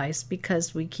new device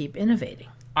because we keep innovating?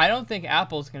 I don't think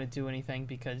Apple's going to do anything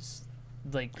because,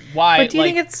 like, why? But do you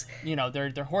think it's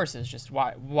they're horses? Just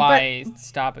why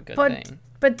stop a good thing?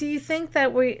 But do you think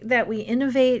that we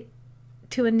innovate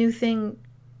to a new thing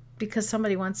because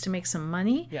somebody wants to make some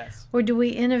money? Yes. Or do we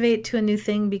innovate to a new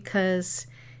thing because,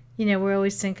 we're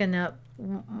always thinking up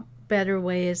better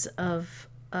ways of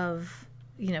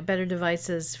better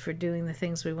devices for doing the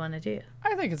things we want to do?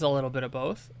 I think it's a little bit of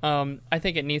both. I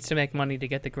think it needs to make money to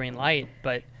get the green light,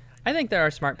 but I think there are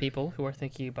smart people who are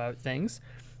thinking about things.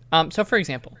 So, for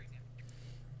example,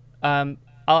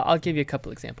 I'll give you a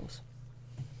couple examples.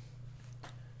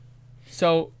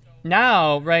 So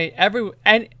now, right,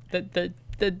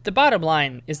 the bottom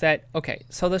line is that, okay,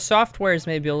 so the software is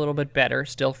maybe a little bit better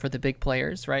still for the big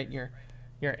players, right? Your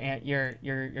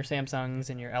Samsungs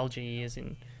and your LGs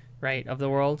and right of the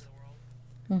world,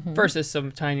 versus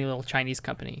some tiny little Chinese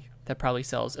company that probably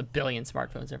sells 1 billion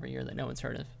smartphones every year that no one's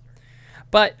heard of.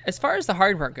 But as far as the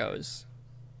hardware goes,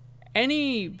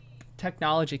 any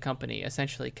technology company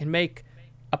essentially can make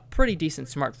a pretty decent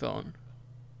smartphone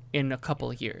in a couple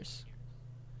of years.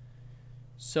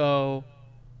 So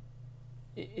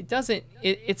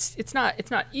it's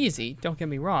not easy, don't get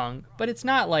me wrong, but it's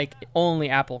not like only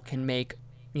Apple can make,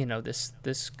 this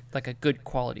like a good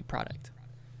quality product.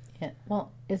 Yeah.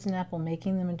 Well, isn't Apple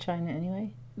making them in China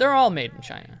anyway? They're all made in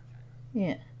China.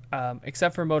 Yeah.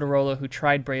 Except for Motorola, who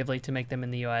tried bravely to make them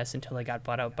in the U.S. until they got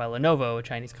bought out by Lenovo, a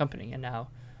Chinese company, and now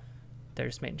they're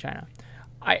just made in China.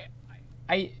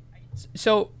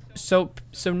 So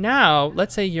now,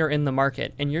 let's say you're in the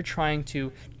market and you're trying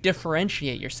to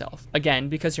differentiate yourself again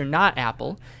because you're not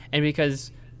Apple and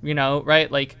because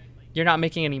right, like you're not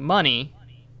making any money,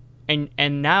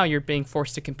 and now you're being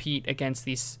forced to compete against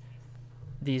these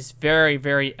very,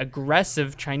 very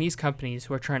aggressive Chinese companies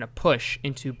who are trying to push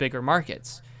into bigger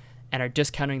markets and are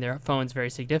discounting their phones very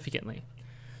significantly.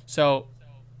 So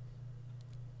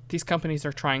these companies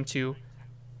are trying to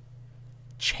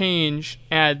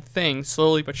add things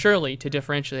slowly but surely to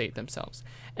differentiate themselves.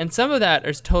 And some of that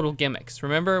is total gimmicks.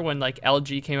 Remember when like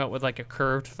LG came out with like a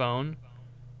curved phone?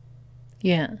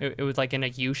 Yeah. It was like in a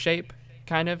U shape,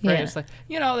 kind of, right? Yeah. It's like,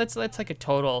 that's like a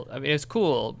total, I mean, it's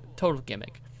cool, total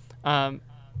gimmick.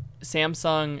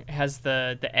 Samsung has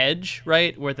the Edge,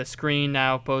 right, where the screen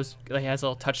now has a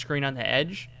little touch screen on the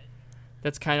edge.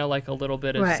 That's kind of like a little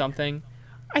bit of something.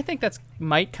 I think that's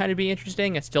might kind of be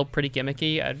interesting. It's still pretty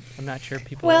gimmicky. I'm not sure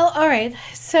people. Well, all right.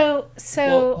 So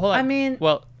Well, hold on. I mean,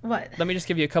 well, what? Let me just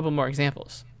give you a couple more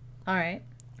examples. All right.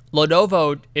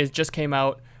 Lenovo just came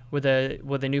out with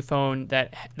a new phone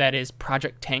that is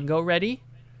Project Tango ready.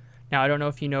 Now I don't know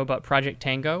if you know about Project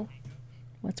Tango.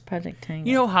 What's Project Tango?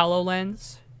 You know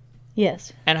HoloLens?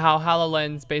 Yes. And how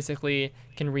HoloLens basically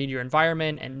can read your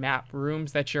environment and map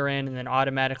rooms that you're in and then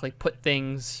automatically put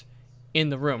things in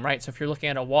the room, right? So if you're looking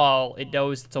at a wall, it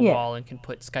knows it's a wall and can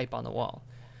put Skype on the wall.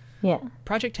 Yeah.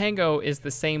 Project Tango is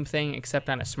the same thing except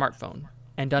on a smartphone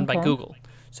and done by Okay. Google.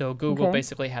 So Google Okay.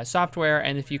 basically has software,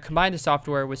 and if you combine the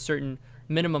software with certain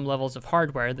minimum levels of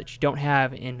hardware that you don't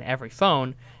have in every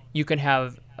phone, you can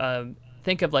have,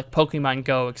 think of like Pokemon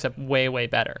Go, except way, way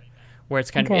better, where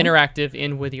it's kind of Okay. interactive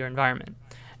in with your environment.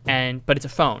 But it's a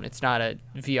phone. It's not a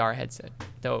VR headset,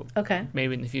 though Okay.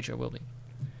 maybe in the future it will be.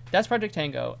 That's Project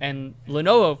Tango, and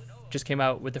Lenovo just came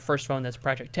out with the first phone that's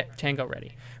Project Tango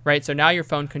ready, right? So now your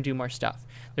phone can do more stuff.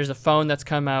 There's a phone that's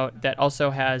come out that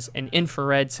also has an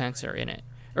infrared sensor in it,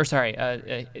 or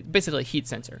sorry, basically a heat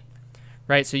sensor,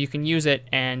 right? So you can use it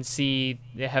and see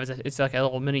it's like a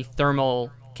little mini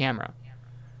thermal camera.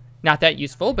 Not that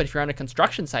useful, but if you're on a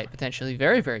construction site, potentially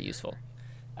very, very useful.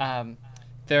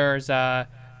 There's a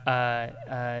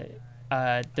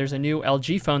new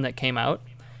LG phone that came out.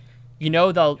 You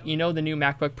know the new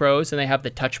MacBook Pros, and they have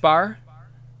the Touch Bar.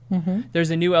 Mm-hmm.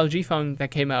 There's a new LG phone that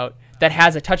came out that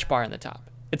has a Touch Bar on the top.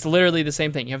 It's literally the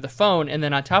same thing. You have the phone, and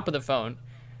then on top of the phone,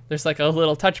 there's like a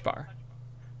little Touch Bar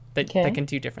that can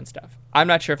do different stuff. I'm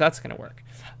not sure if that's going to work.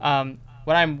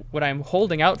 What I'm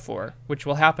holding out for, which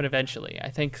will happen eventually, I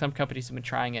think some companies have been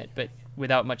trying it, but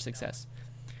without much success.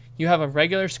 You have a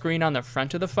regular screen on the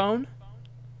front of the phone,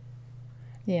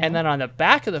 Yeah. and then on the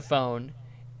back of the phone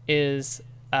is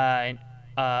an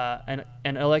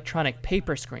electronic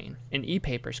paper screen, an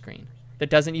e-paper screen that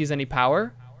doesn't use any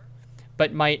power,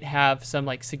 but might have some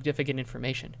like significant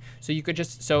information. So you could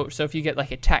just so if you get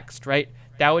like a text, right,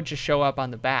 that would just show up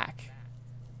on the back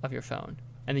of your phone,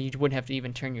 and then you wouldn't have to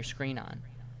even turn your screen on.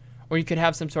 Or you could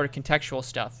have some sort of contextual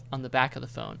stuff on the back of the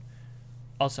phone,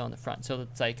 also on the front. So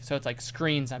it's like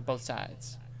screens on both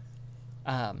sides.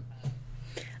 All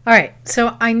right.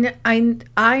 So I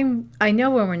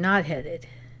know where we're not headed,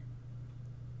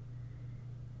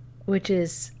 which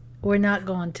is we're not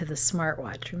going to the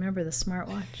smartwatch. Remember the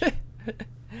smartwatch?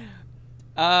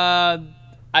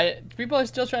 People are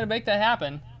still trying to make that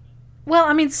happen. Well,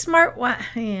 I mean, smartwatch.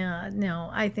 Yeah,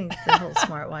 no, I think the whole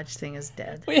smartwatch thing is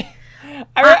dead.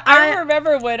 I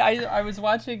remember when I was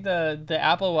watching the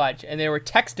Apple Watch, and they were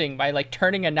texting by like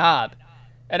turning a knob,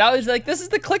 and I was like, "This is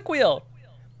the click wheel.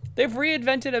 They've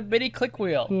reinvented a mini click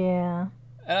wheel." Yeah.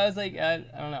 And I was like, I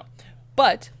don't know,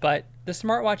 but the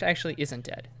smartwatch actually isn't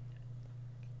dead,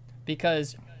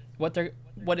 because what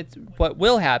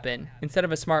will happen instead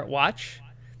of a smartwatch,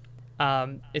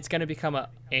 it's going to become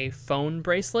a phone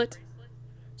bracelet.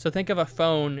 So think of a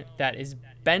phone that is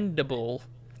bendable,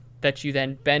 that you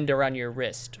then bend around your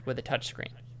wrist with a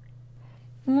touchscreen.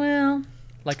 Well,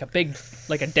 Like a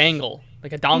dangle,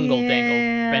 like a dongle dangle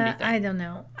bendy thing. I don't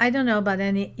know. I don't know about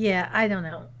any. Yeah, I don't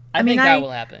know. I think that will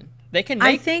happen. They can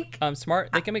make they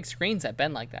can make screens that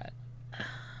bend like that.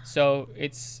 So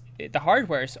the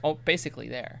hardware is basically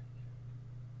there,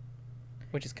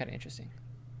 which is kind of interesting.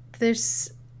 But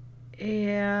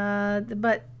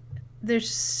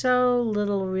there's so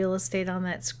little real estate on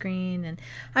that screen, and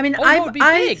I mean, it would be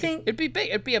big. think It'd be big.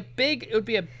 It would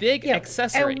be a big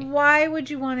accessory. And why would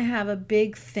you want to have a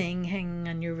big thing hanging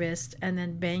on your wrist and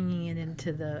then banging it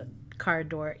into the car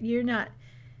door? You don't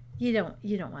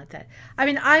want that. I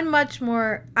mean, I much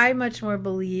more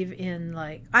believe in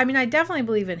I definitely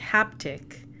believe in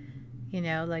haptic,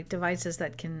 like devices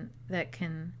that can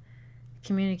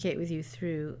communicate with you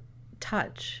through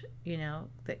touch,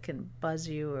 that can buzz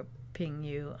you or ping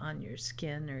you on your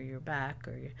skin or your back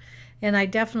and I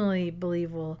definitely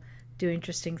believe we'll do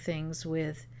interesting things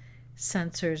with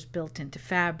sensors built into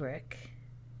fabric.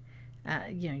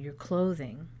 Your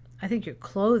clothing. I think your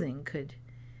clothing could,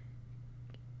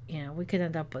 we could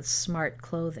end up with smart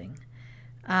clothing.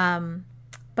 But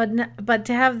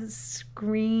to have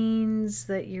screens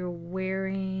that you're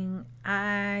wearing,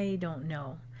 I don't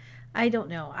know. I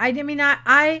mean,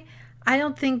 I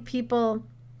don't think people,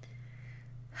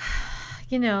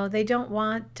 they don't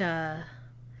want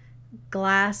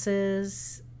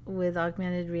glasses with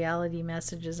augmented reality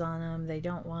messages on them. They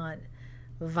don't want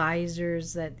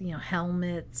visors that,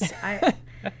 helmets.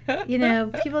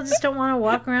 People just don't want to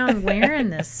walk around wearing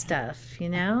this stuff, I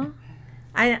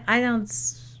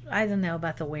don't know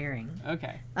about the wearing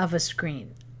of a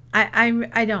screen.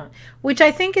 I don't, which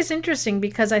I think is interesting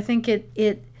because I think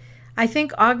I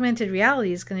think augmented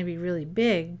reality is going to be really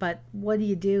big, but what do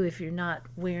you do if you're not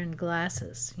wearing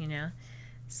glasses,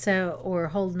 or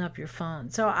holding up your phone?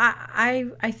 So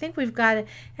I think we've got to,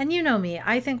 and you know me,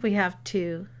 I think we have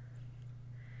to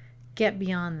get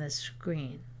beyond the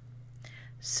screen.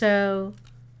 So,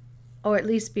 or at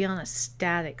least be on a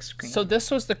static screen. So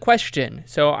this was the question.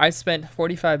 So I spent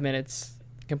 45 minutes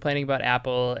complaining about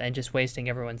Apple and just wasting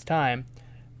everyone's time.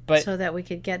 But so that we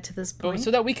could get to this point?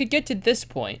 So that we could get to this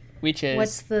point, which is...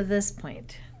 What's this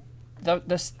point?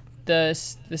 the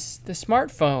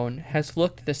smartphone has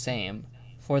looked the same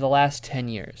for the last 10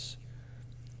 years.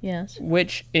 Yes.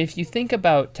 Which, if you think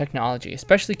about technology,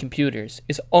 especially computers,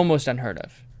 is almost unheard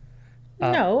of.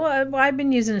 No, I've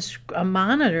been using a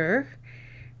monitor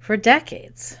for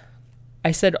decades.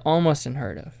 I said almost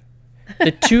unheard of.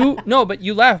 The two, no, but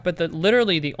you laugh, but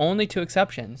literally the only two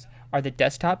exceptions are the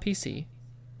desktop PC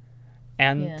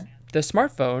and the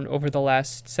smartphone over the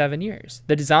last 7 years.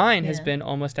 The design has been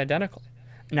almost identical.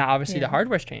 Now, obviously, the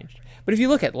hardware's changed. But if you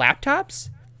look at laptops,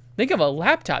 think of a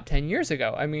laptop 10 years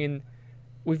ago. I mean,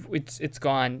 it's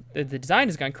gone, the design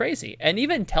has gone crazy. And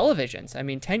even televisions, I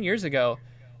mean, 10 years ago,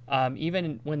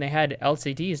 even when they had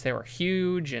LCDs, they were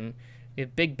huge and they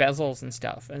had big bezels and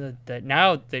stuff. And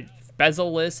now the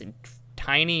bezel-less and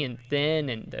tiny and thin,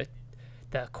 and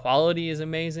the quality is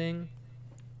amazing.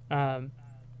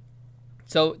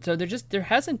 So there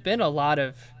hasn't been a lot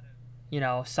of,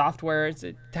 software.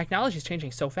 Technology is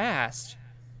changing so fast.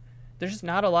 There's just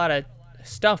not a lot of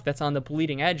stuff that's on the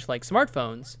bleeding edge like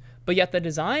smartphones, but yet the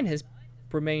design has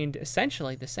remained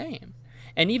essentially the same.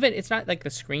 And even it's not like the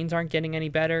screens aren't getting any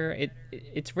better.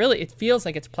 It feels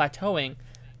like it's plateauing,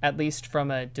 at least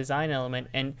from a design element.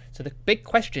 And so the big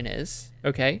question is,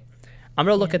 okay, I'm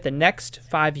going to look at the next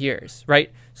 5 years,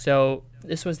 right? So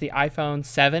this was the iPhone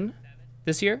 7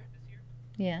 this year.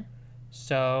 Yeah.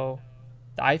 So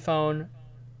the iPhone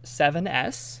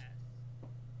 7S.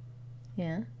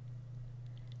 Yeah.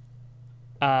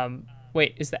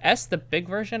 Wait, is the S the big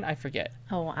version? I forget.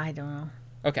 Oh, I don't know.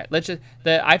 Okay, let's just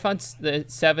the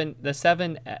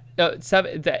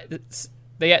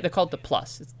they call it the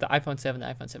Plus. It's the iPhone 7, the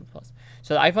iPhone 7 Plus.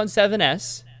 So the iPhone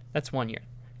 7S, that's 1 year.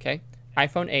 Okay,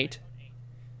 iPhone 8,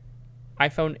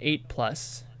 iPhone 8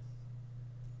 Plus,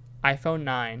 iPhone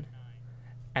 9,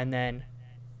 and then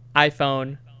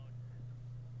iPhone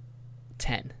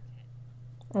 10.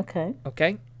 Okay.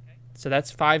 Okay, so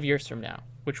that's 5 years from now,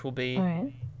 which will be All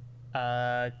right.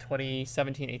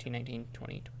 2017, 18, 19,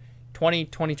 20,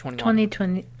 2021.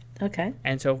 2020. Okay.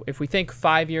 And so if we think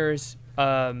 5 years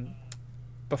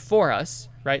before us,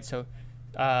 right? So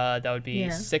that would be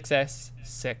 6S,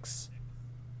 6,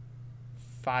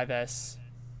 5S,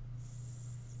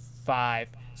 5.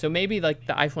 So maybe like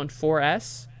the iPhone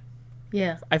 4S.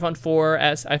 Yeah. iPhone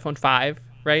 4S, iPhone 5,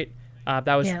 right?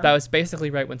 That was basically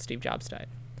right when Steve Jobs died.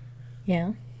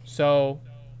 Yeah. So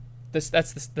that's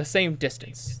the same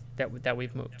distance that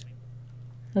we've moved.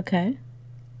 Okay.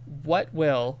 What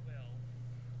will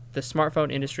the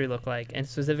smartphone industry look like? And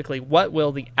specifically, what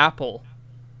will the Apple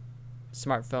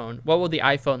smartphone, what will the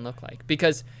iPhone look like?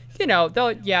 Because,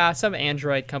 some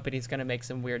Android company's going to make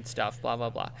some weird stuff, blah, blah,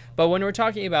 blah. But when we're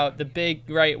talking about the big,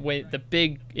 the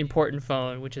big important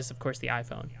phone, which is, of course, the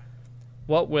iPhone,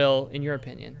 what will, in your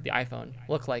opinion, the iPhone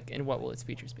look like, and what will its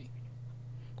features be?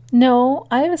 No,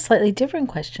 I have a slightly different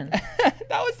question. That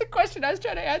was the question I was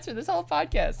trying to answer this whole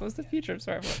podcast. What's the future of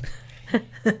smartphone?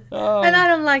 And I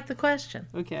don't like the question.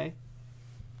 Okay.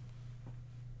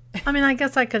 I mean, I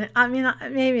guess I could. I mean,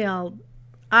 maybe I'll.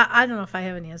 I don't know if I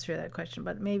have an answer to that question,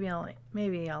 but maybe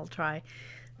I'll try.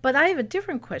 But I have a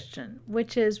different question,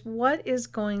 which is, what is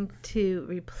going to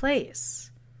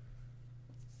replace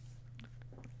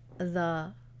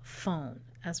the phone,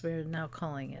 as we're now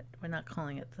calling it? We're not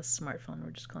calling it the smartphone.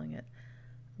 We're just calling it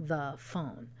the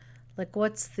phone. Like,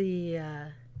 what's the?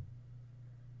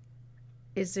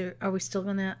 Are we still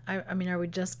gonna? Are we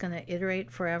just gonna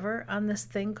iterate forever on this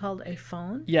thing called a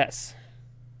phone? Yes.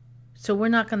 So we're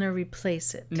not gonna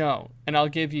replace it. No, and I'll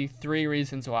give you 3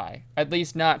 reasons why. At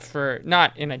least not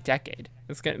in a decade.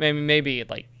 It's gonna maybe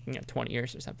like 20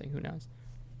 years or something. Who knows?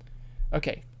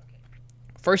 Okay.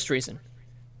 First reason.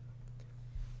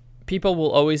 People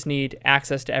will always need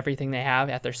access to everything they have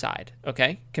at their side.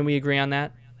 Okay, can we agree on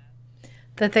that?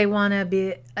 That they want to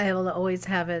be able to always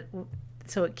have it.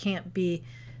 So it can't be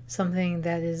something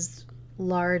that is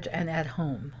large and at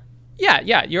home.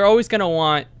 Yeah. You're always going to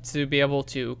want to be able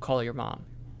to call your mom,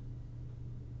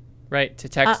 right? To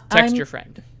text your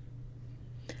friend.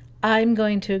 I'm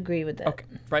going to agree with that. Okay,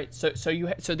 right. So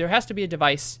there has to be a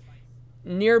device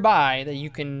nearby that you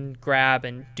can grab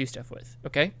and do stuff with,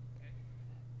 okay?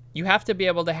 You have to be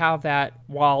able to have that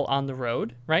while on the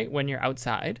road, right? When you're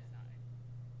outside,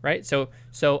 right? So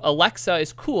Alexa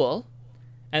is cool.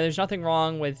 And there's nothing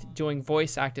wrong with doing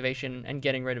voice activation and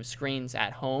getting rid of screens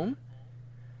at home.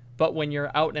 But when you're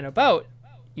out and about,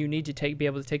 you need to be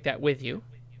able to take that with you.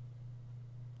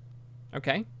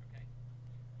 Okay?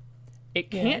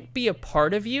 It can't be a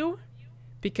part of you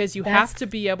because you have to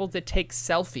be able to take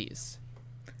selfies.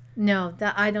 No,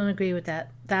 I don't agree with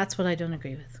that. That's what I don't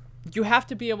agree with. You have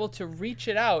to be able to reach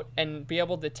it out and be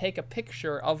able to take a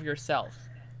picture of yourself.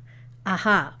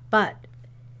 Aha. But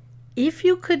if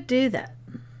you could do that,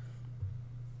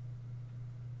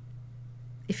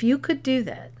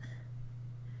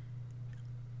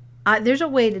 there's a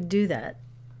way to do that,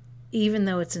 even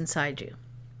though it's inside you.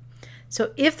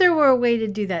 So if there were a way to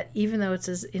do that, even though it's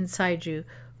inside you,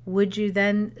 would you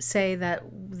then say that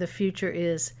the future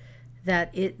is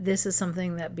that this is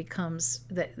something that becomes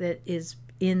that is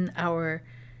in our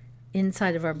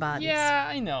inside of our bodies? Yeah,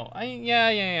 I know.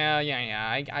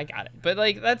 I got it. But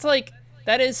like that's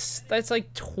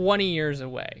like 20 years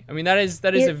away. I mean that is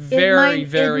a very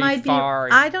far.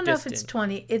 I don't know if distance. it's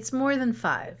 20. It's more than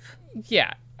 5.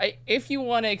 Yeah, if you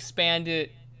want to expand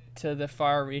it to the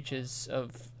far reaches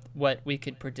of what we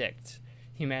could predict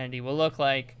humanity will look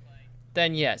like,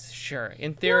 then yes, sure.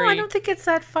 In theory, no, I don't think it's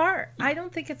that far.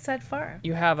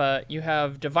 You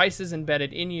have devices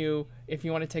embedded in you. If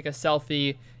you want to take a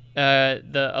selfie,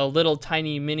 a little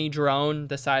tiny mini drone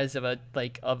the size of a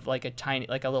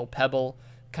little pebble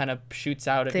kind of shoots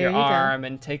out of your arm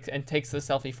and takes the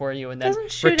selfie for you, and then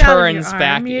returns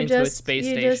back into its space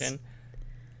station.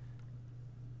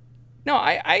 No,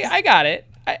 I got it.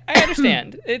 I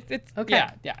understand. It's okay.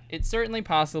 Yeah. It's certainly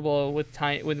possible with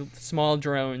small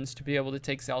drones to be able to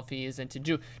take selfies and to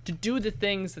do the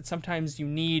things that sometimes you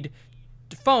need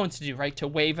phones to do, right? To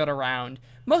wave it around,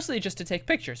 mostly just to take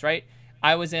pictures, right?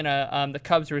 I was in the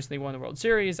Cubs recently won the World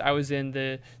Series. I was in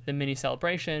the mini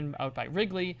celebration out by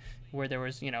Wrigley where there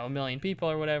was 1 million people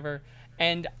or whatever,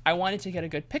 and I wanted to get a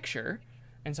good picture,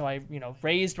 and so I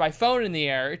raised my phone in the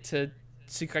air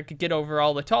so I could get over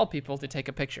all the tall people to take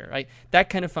a picture, right? That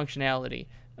kind of functionality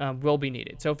will be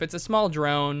needed. So if it's a small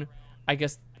drone, I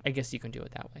guess you can do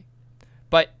it that way.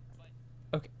 But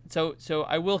okay, so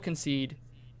I will concede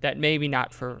that maybe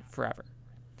not for forever.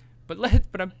 But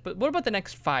what about the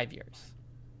next 5 years?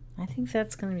 I think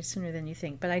that's going to be sooner than you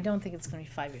think, but I don't think it's going to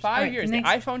be 5 years. 5 years. The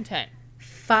iPhone 10.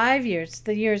 5 years.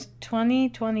 The year's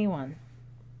 2021.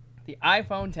 The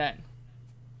iPhone 10.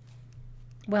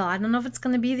 Well, I don't know if it's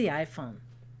going to be the iPhone.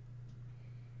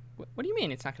 What do you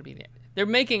mean it's not going to be They're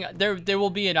making there will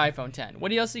be an iPhone 10.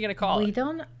 What else are you going to call it? We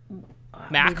don't.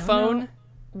 Mac phone.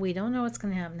 We don't know what's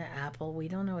going to happen to Apple. We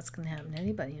don't know what's going to happen to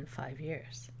anybody in 5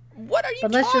 years. What are you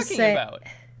talking about?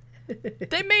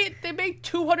 They made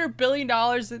 $200 billion.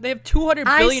 They have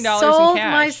 $200 billion in cash. I sold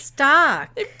my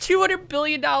stock. They have $200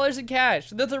 billion in cash.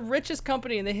 They're the richest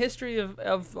company in the history of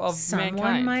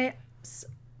mankind.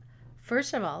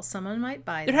 First of all, someone might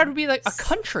buy them. It'd have to be like a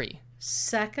country.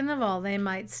 Second of all, they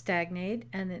might stagnate,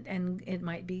 and it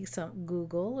might be some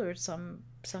Google or some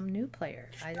new player.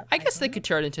 I guess they could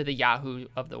turn into the Yahoo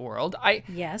of the world.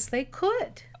 Yes, they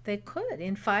could. They could.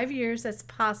 In 5 years, that's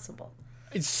possible.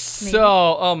 It's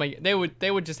so, oh my, they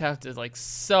would just have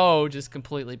to just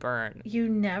completely burn. You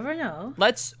never know.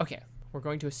 We're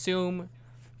going to assume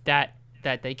that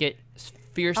they get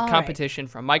fierce competition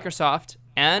from Microsoft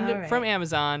and from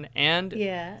Amazon and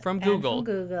from Google. And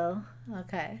from Google.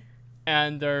 Okay.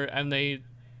 And they're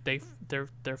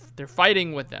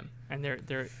fighting with them. And they're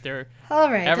all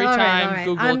right. Every time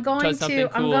Google does something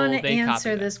cool, I'm going to they answer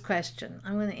copy this question.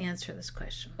 I'm going to answer this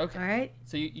question. Okay. All right.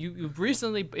 So you've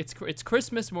recently it's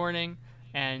Christmas morning,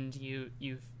 and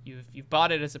you've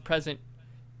bought it as a present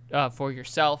for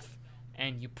yourself,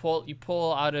 and you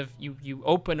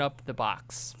open up the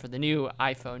box for the new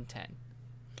iPhone 10.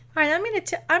 All right.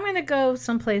 I'm gonna go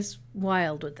someplace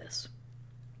wild with this.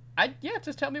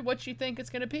 Just tell me what you think it's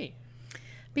gonna be.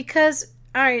 Because.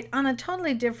 All right, on a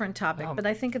totally different topic, but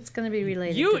I think it's going to be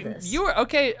related to this. You're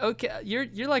okay.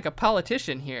 You're like a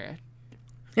politician here,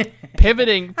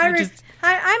 pivoting. I'm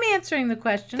answering the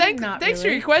question. Thanks for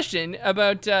your question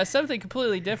about something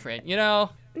completely different. No.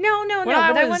 But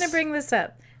I want to bring this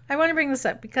up.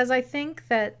 Because I think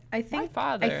there's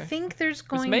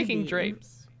going to be making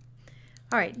drapes.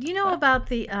 All right, do you know about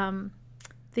the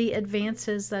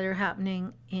advances that are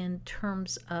happening in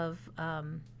terms of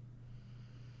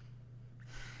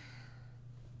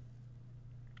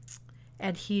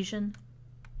adhesion?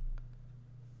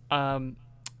 I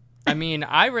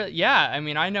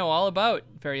know all about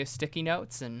various sticky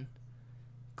notes and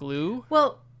glue.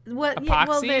 Well,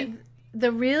 epoxy.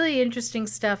 The really interesting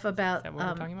stuff about we're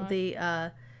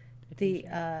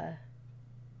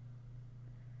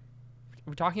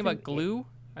talking about glue.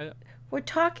 We're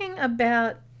talking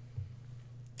about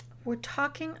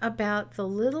the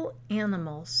little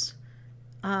animals,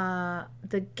 the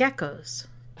geckos.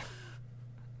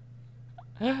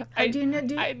 I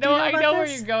know where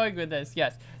you're going with this.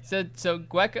 Yes. So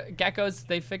geckos,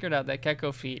 they figured out that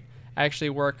gecko feet actually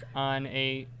work on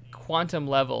a quantum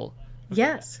level.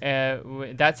 Yes.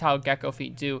 That's how gecko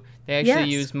feet do. They actually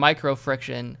use micro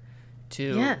friction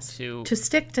to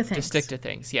stick to things. To stick to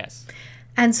things, yes.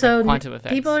 And so quantum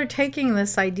effects. people are taking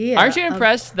this idea. Aren't you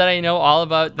impressed that I know all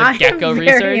about the gecko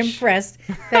research? I'm very impressed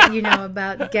that you know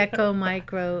about gecko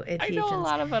microadhesions. I know a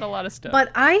lot about a lot of stuff.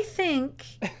 But I think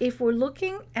if we're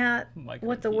looking at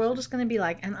what the world is going to be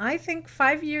like, and I think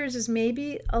 5 years is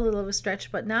maybe a little of a stretch,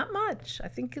 but not much. I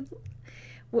think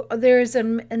there's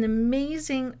an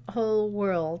amazing whole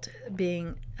world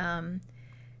being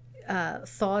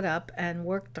thought up and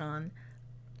worked on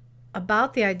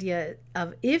about the idea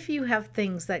of if you have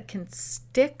things that can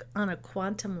stick on a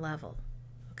quantum level,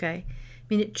 okay? I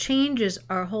mean, it changes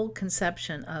our whole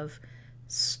conception of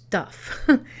stuff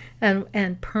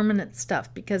and permanent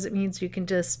stuff, because it means you can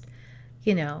just,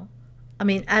 I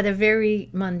mean, at a very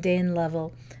mundane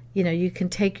level, you can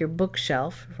take your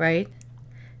bookshelf, right,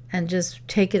 and just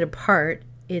take it apart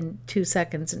in 2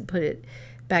 seconds and put it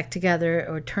back together,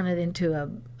 or turn it into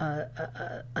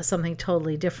a something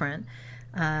totally different.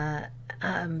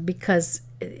 Because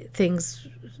things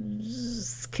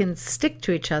can stick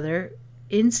to each other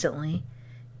instantly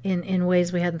in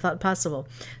ways we hadn't thought possible.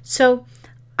 So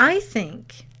I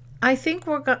think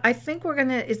we're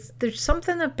gonna. There's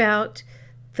something about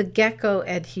the gecko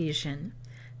adhesion,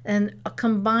 and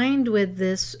combined with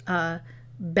this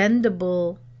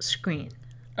bendable screen.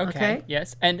 Okay.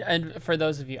 Yes. And for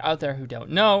those of you out there who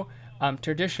don't know,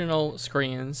 traditional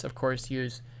screens, of course,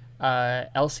 use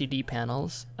LCD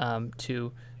panels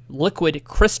to liquid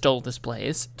crystal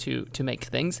displays to make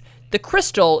things. The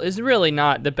crystal is really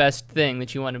not the best thing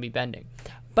that you want to be bending.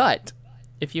 But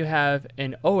if you have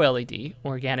an OLED,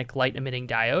 organic light emitting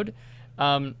diode,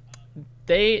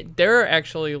 they're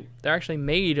actually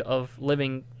made of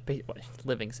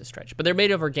living's a stretch, but they're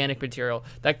made of organic material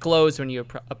that glows when you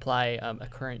apply a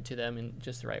current to them in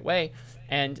just the right way.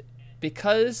 And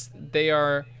because they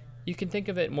are, you can think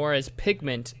of it more as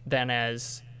pigment than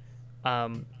as a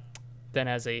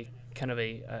kind of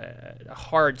a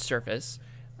hard surface.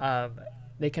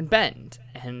 They can bend,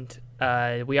 and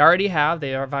we already have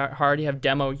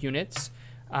demo units.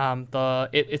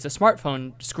 It's a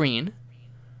smartphone screen.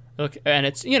 Look, and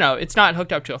it's not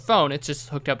hooked up to a phone. It's just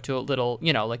hooked up to a little,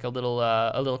 like a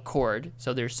little cord.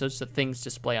 So there's sorts of things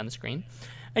display on the screen,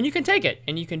 and you can take it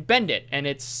and you can bend it, and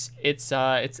it's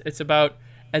about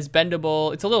as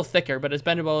bendable. It's a little thicker, but as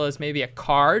bendable as maybe a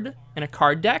card in a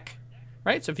card deck,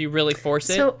 right? So if you really force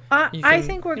it, I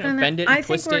think we're gonna bend it and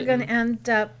twist it. End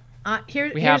up.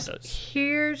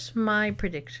 Here's my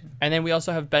prediction. And then we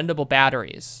also have bendable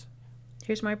batteries.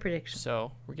 Here's my prediction.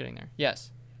 So we're getting there.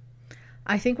 Yes.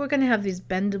 I think we're going to have these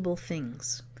bendable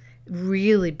things,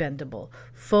 really bendable,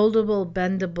 foldable,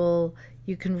 bendable.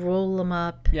 You can roll them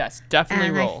up. Yes, definitely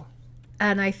roll.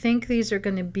 And I think these are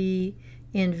going to be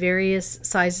in various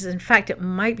sizes. In fact, it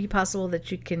might be possible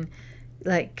that you can,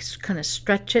 like, kind of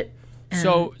stretch it.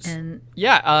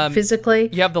 Physically,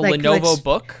 you have the Lenovo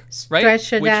Book, right?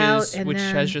 Stretch it out, which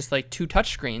has just like 2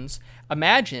 touch screens.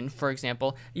 Imagine, for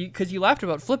example, because you laughed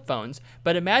about flip phones,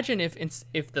 but imagine if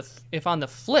on the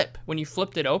Flip, when you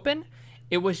flipped it open,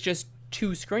 it was just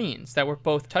 2 screens that were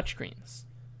both touch screens.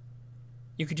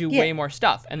 You could do way more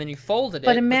stuff, and then you folded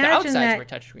but the outsides were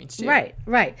touch screens too.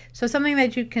 Right. So something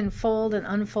that you can fold and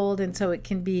unfold, and so it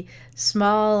can be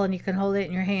small, and you can hold it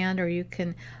in your hand, or you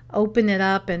can open it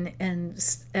up, and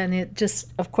it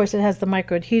just, of course, it has the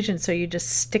micro adhesion, so you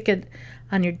just stick it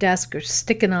on your desk, or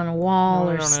stick it on a wall,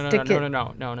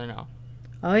 No.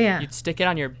 Oh yeah. You'd stick it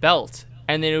on your belt,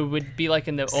 and then it would be like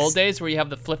in the old days where you have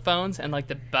the flip phones and like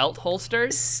the belt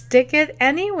holsters. Stick it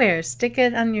anywhere. Stick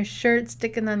it on your shirt,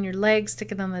 stick it on your legs,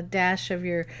 stick it on the dash of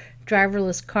your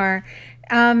driverless car.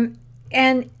 And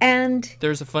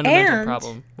there's a fundamental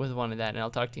problem with one of that, and I'll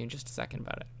talk to you in just a second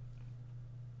about it.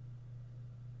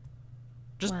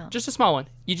 Just a small one.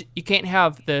 You can't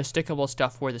have the stickable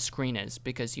stuff where the screen is,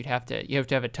 because you have to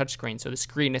have a touch screen, so the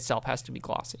screen itself has to be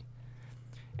glossy.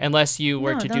 Unless you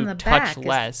were to do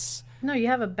touchless. No, you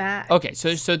have a back. Okay, so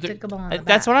stickable on the back.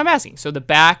 That's what I'm asking. So the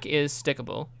back is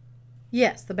stickable.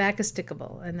 Yes, the back is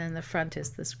stickable, and then the front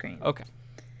is the screen. Okay.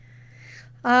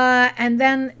 And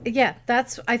then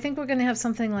I think we're going to have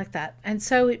something like that, and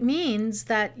so it means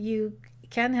that you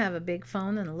can have a big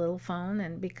phone and a little phone,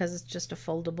 and because it's just a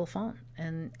foldable phone,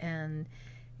 and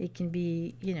it can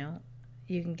be,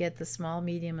 you can get the small,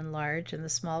 medium, and large, and the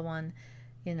small one,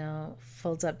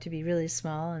 folds up to be really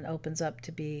small and opens up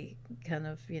to be kind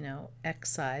of,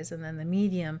 X size, and then the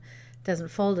medium doesn't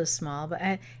fold as small.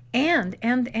 But and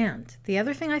the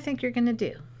other thing I think you're going to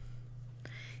do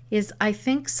is, I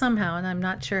think somehow, and I'm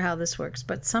not sure how this works,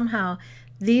 but somehow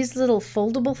these little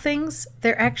foldable things,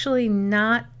 they're actually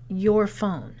not your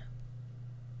phone,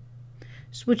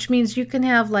 which means you can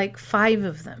have like 5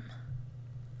 of them.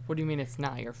 What do you mean it's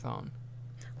not your phone?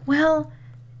 Well,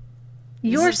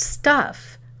 your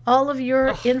stuff, all of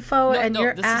your info and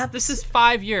your apps. This is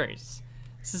 5 years.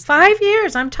 This is 5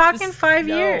 years. I'm talking 5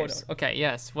 years. No. Okay,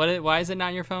 yes. Why is it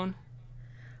not your phone?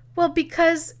 Well,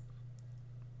 because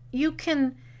you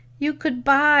could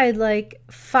buy like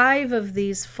 5 of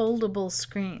these foldable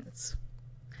screens.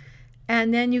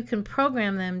 And then you can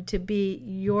program them to be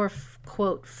your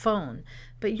quote phone.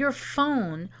 But your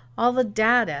phone, all the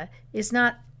data is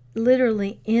not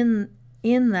literally in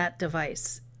that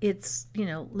device. It's,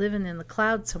 living in the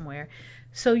cloud somewhere.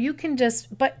 So you can just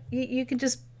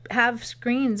have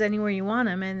screens anywhere you want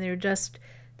them, and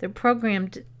they're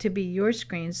programmed to be your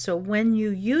screens. So when you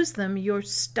use them, your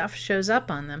stuff shows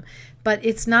up on them. But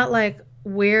it's not like,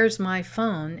 where's my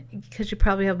phone? Because you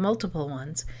probably have multiple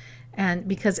ones. And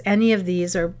because any of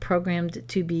these are programmed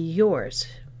to be yours.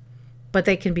 But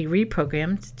they can be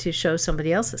reprogrammed to show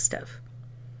somebody else's stuff.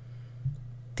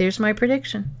 There's my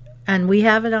prediction. And we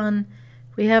have it on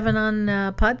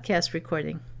podcast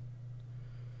recording.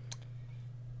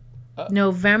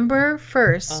 November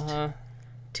 1st,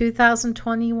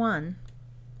 2021.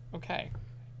 Okay.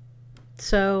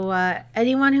 So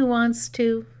anyone who wants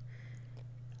to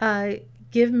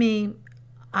give me,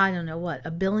 I don't know what,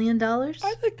 $1 billion? I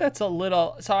think that's a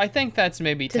little. So I think that's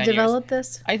maybe 10 years. To develop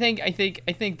this? I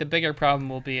think the bigger problem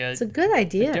will be it's a good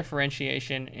idea.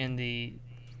 Differentiation in the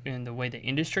way the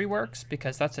industry works,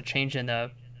 because that's a change in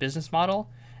the business model.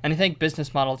 And I think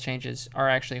business model changes are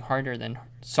actually harder than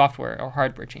software or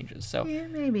hardware changes. So yeah,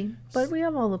 maybe. But we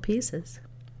have all the pieces.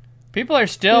 People are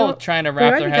still trying to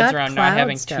wrap their heads around not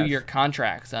having 2-year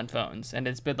contracts on phones, and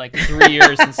it's been like 3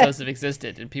 years since those have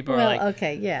existed, and people are like,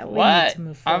 okay, yeah, we what? Need to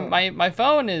move forward. My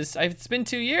phone is, it's been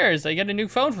 2 years. I get a new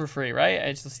phone for free, right?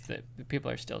 It's just that people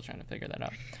are still trying to figure that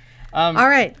out. All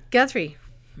right, Guthrie.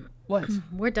 What?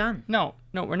 We're done. No,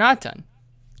 we're not done.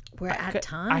 We're at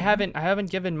time. I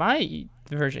haven't given my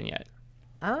version yet.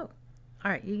 Oh,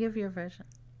 all right. You give your version.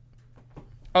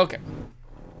 Okay.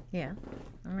 Yeah,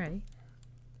 I'm ready.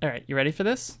 All right, you ready for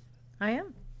this? I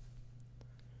am.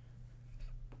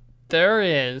 There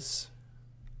is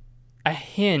a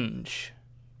hinge.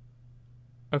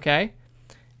 Okay?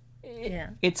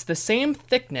 Yeah. It's the same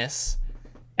thickness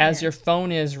as your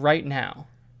phone is right now.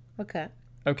 Okay.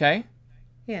 Okay?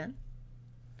 Yeah.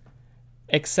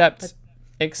 Except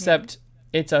it's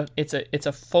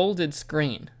a folded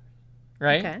screen,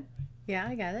 right? Okay. Yeah,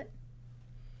 I got it.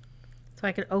 So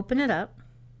I could open it up.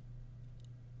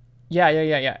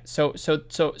 Yeah. So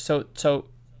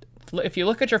if you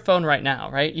look at your phone right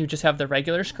now, right, you just have the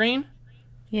regular screen.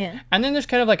 Yeah. And then there's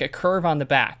kind of like a curve on the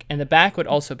back, and the back would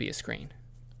also be a screen.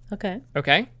 Okay.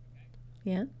 Okay?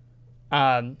 Yeah.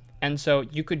 And so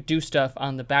you could do stuff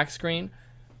on the back screen,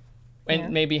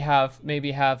 and maybe have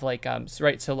like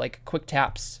right, so like quick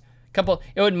taps.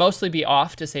 It would mostly be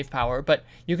off to save power, but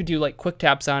you could do like quick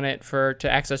taps on it to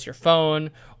access your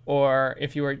phone. Or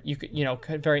if you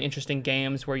could very interesting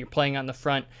games where you're playing on the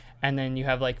front and then you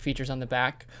have like features on the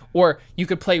back. Or you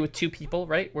could play with 2 people,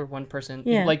 right? Where one person,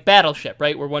 like Battleship,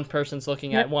 right? Where one person's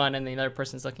looking at one and the other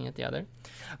person's looking at the other.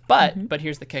 But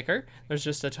here's the kicker. There's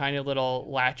just a tiny little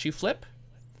latch you flip.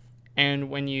 And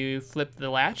when you flip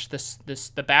the latch,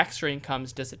 the back screen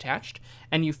comes disattached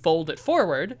and you fold it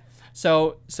forward.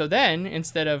 So then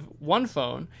instead of one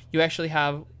phone, you actually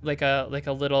have like a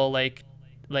little like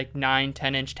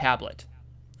 9-10 inch tablet.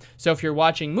 So if you're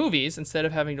watching movies, instead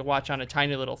of having to watch on a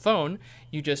tiny little phone,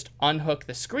 you just unhook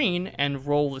the screen and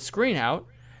roll the screen out,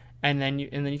 and then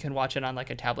you can watch it on like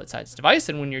a tablet sized device.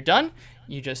 And when you're done,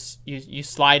 you just you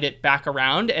slide it back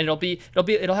around, and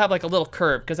it'll have like a little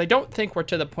curve, because I don't think we're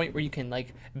to the point where you can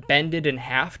like bend it in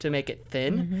half to make it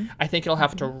thin. Mm-hmm. I think it'll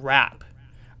have to wrap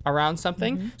around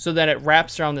something so that it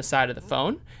wraps around the side of the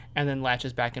phone and then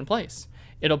latches back in place.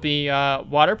 It'll be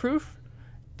waterproof.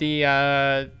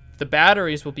 The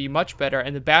batteries will be much better,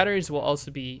 and the batteries will also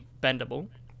be bendable.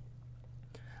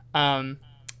 I'll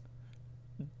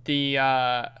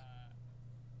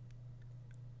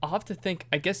have to think.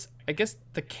 I guess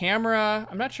the camera.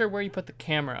 I'm not sure where you put the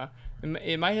camera.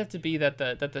 It might have to be that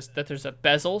there's a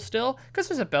bezel still, because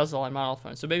there's a bezel on model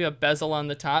phones. So maybe a bezel on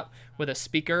the top with a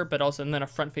speaker, but also and then a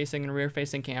front-facing and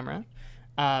rear-facing camera.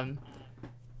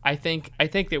 I think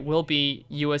it will be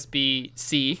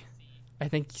USB-C. I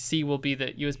think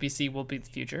USB-C will be the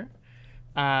future.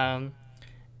 And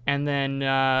then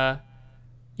the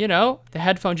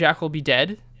headphone jack will be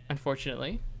dead,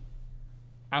 unfortunately.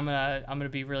 I'm gonna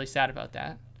be really sad about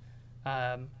that.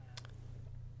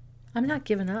 I'm not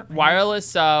giving up. Man.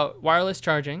 Wireless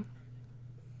charging.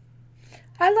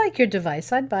 I like your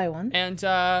device. I'd buy one. And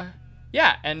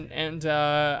Yeah, and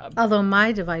Although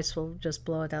my device will just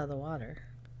blow it out of the water.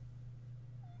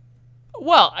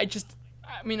 well, I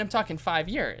mean, I'm talking 5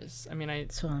 years. I mean,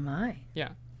 So am I. yeah,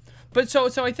 but so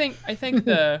I think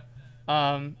the,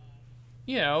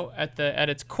 you know, at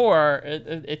its core,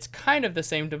 it's kind of the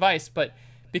same device, but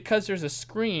because there's a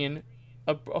screen,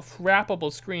 a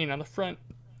wrappable screen on the front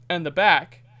and the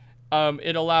back,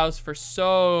 it allows for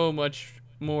so much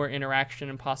more interaction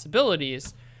and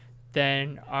possibilities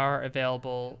than are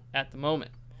available at the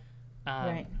moment.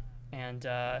 Right. And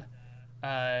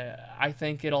I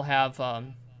think it'll have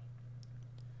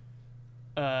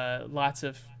lots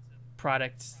of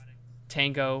product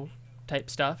Tango type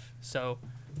stuff. So,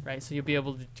 right, so you'll be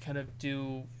able to kind of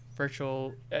do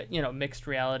virtual, mixed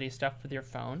reality stuff with your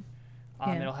phone.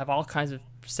 It'll have all kinds of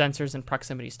sensors and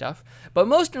proximity stuff. But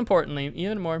most importantly,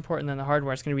 even more important than the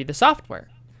hardware, is going to be the software,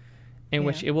 in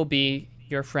which it will be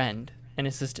your friend and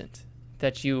assistant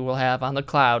that you will have on the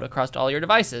cloud across all your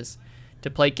devices to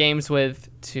play games with,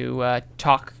 to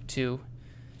talk to.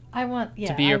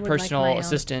 To be your personal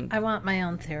assistant. I want my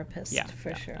own therapist,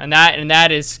 for sure. And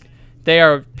that is, they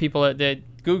are people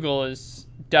that Google is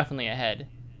definitely ahead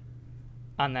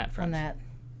on that front. On that.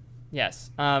 Yes.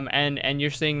 And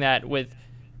you're seeing that with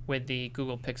the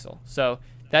Google Pixel. So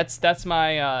that's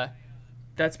my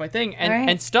thing.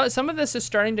 And some of this is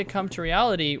starting to come to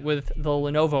reality with the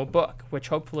Lenovo Book, which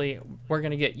hopefully we're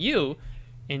going to get you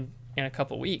in a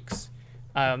couple weeks.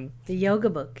 The yoga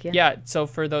book, yeah. Yeah, so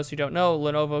for those who don't know,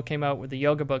 Lenovo came out with the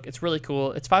yoga book. It's really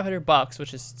cool. It's $500,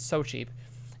 which is so cheap.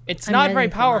 It's not very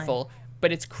powerful,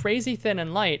 but it's crazy thin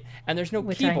and light, and there's no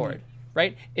keyboard,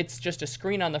 right? It's just a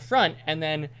screen on the front, and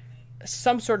then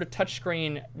some sort of touch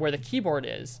screen where the keyboard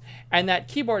is. And that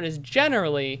keyboard is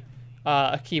generally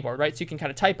a keyboard, right? So you can kind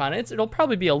of type on it. It'll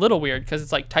probably be a little weird because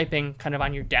it's like typing kind of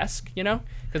on your desk,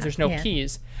 because there's no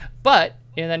keys. But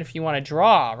and then if you want to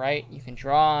draw, right, you can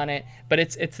draw on it. But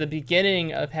it's the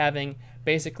beginning of having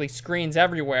basically screens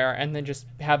everywhere and then just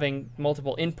having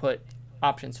multiple input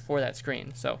options for that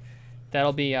screen. So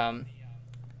that'll be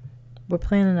we're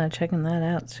planning on checking that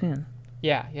out soon.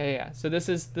 Yeah. So this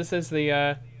is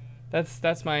the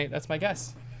that's my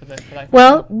guess for that.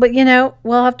 Well, but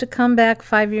we'll have to come back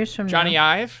 5 years from Johnny now.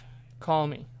 Ive, call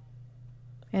me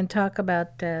and talk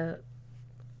about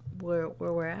where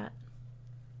we're at.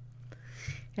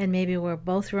 And maybe we're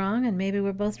both wrong, and maybe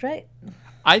we're both right.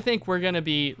 I think we're going to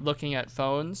be looking at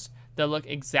phones that look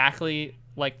exactly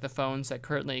like the phones that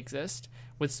currently exist,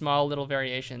 with small little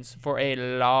variations for a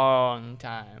long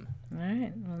time. All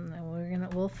right, well,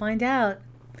 we'll find out.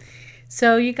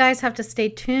 So you guys have to stay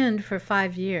tuned for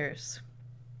 5 years,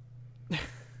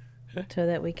 so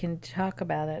that we can talk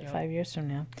about it 5 years from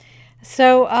now.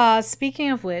 So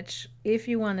speaking of which, if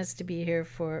you want us to be here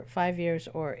for 5 years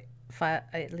or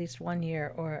at least 1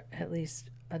 year or at least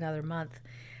another month,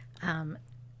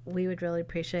 we would really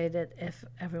appreciate it if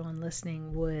everyone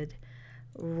listening would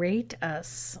rate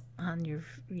us on your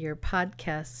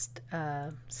podcast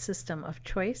system of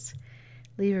choice.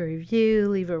 Leave a review,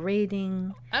 leave a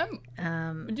rating.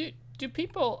 Are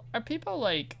people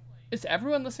like, is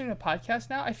everyone listening to podcasts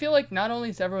now? I feel like not only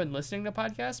is everyone listening to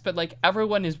podcasts, but like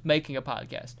everyone is making a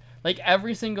podcast. Like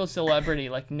every single celebrity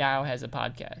like now has a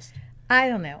podcast. I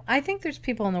don't know. I think there's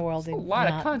people in the world who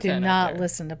do not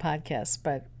listen to podcasts,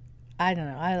 but I don't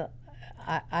know.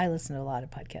 I listen to a lot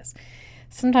of podcasts.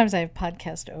 Sometimes I have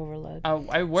podcast overload.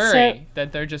 I worry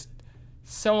that there are just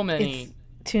so many. It's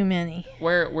too many.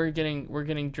 We're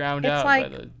getting drowned out by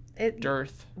the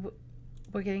dearth.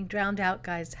 We're getting drowned out,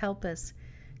 guys. Help us.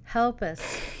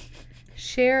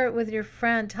 Share it with your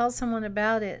friend. Tell someone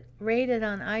about it. Rate it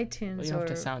on iTunes. Well, you don't have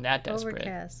to sound that desperate.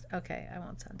 Overcast. Okay, I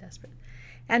won't sound desperate.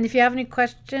 And if you have any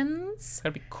questions,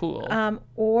 that'd be cool.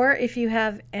 Or if you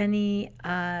have any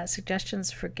suggestions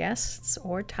for guests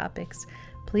or topics,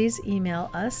 please email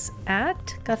us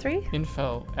at Guthrie.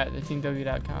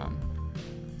 info@theteamw.com.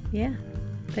 Yeah.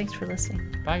 Thanks for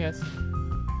listening. Bye, guys.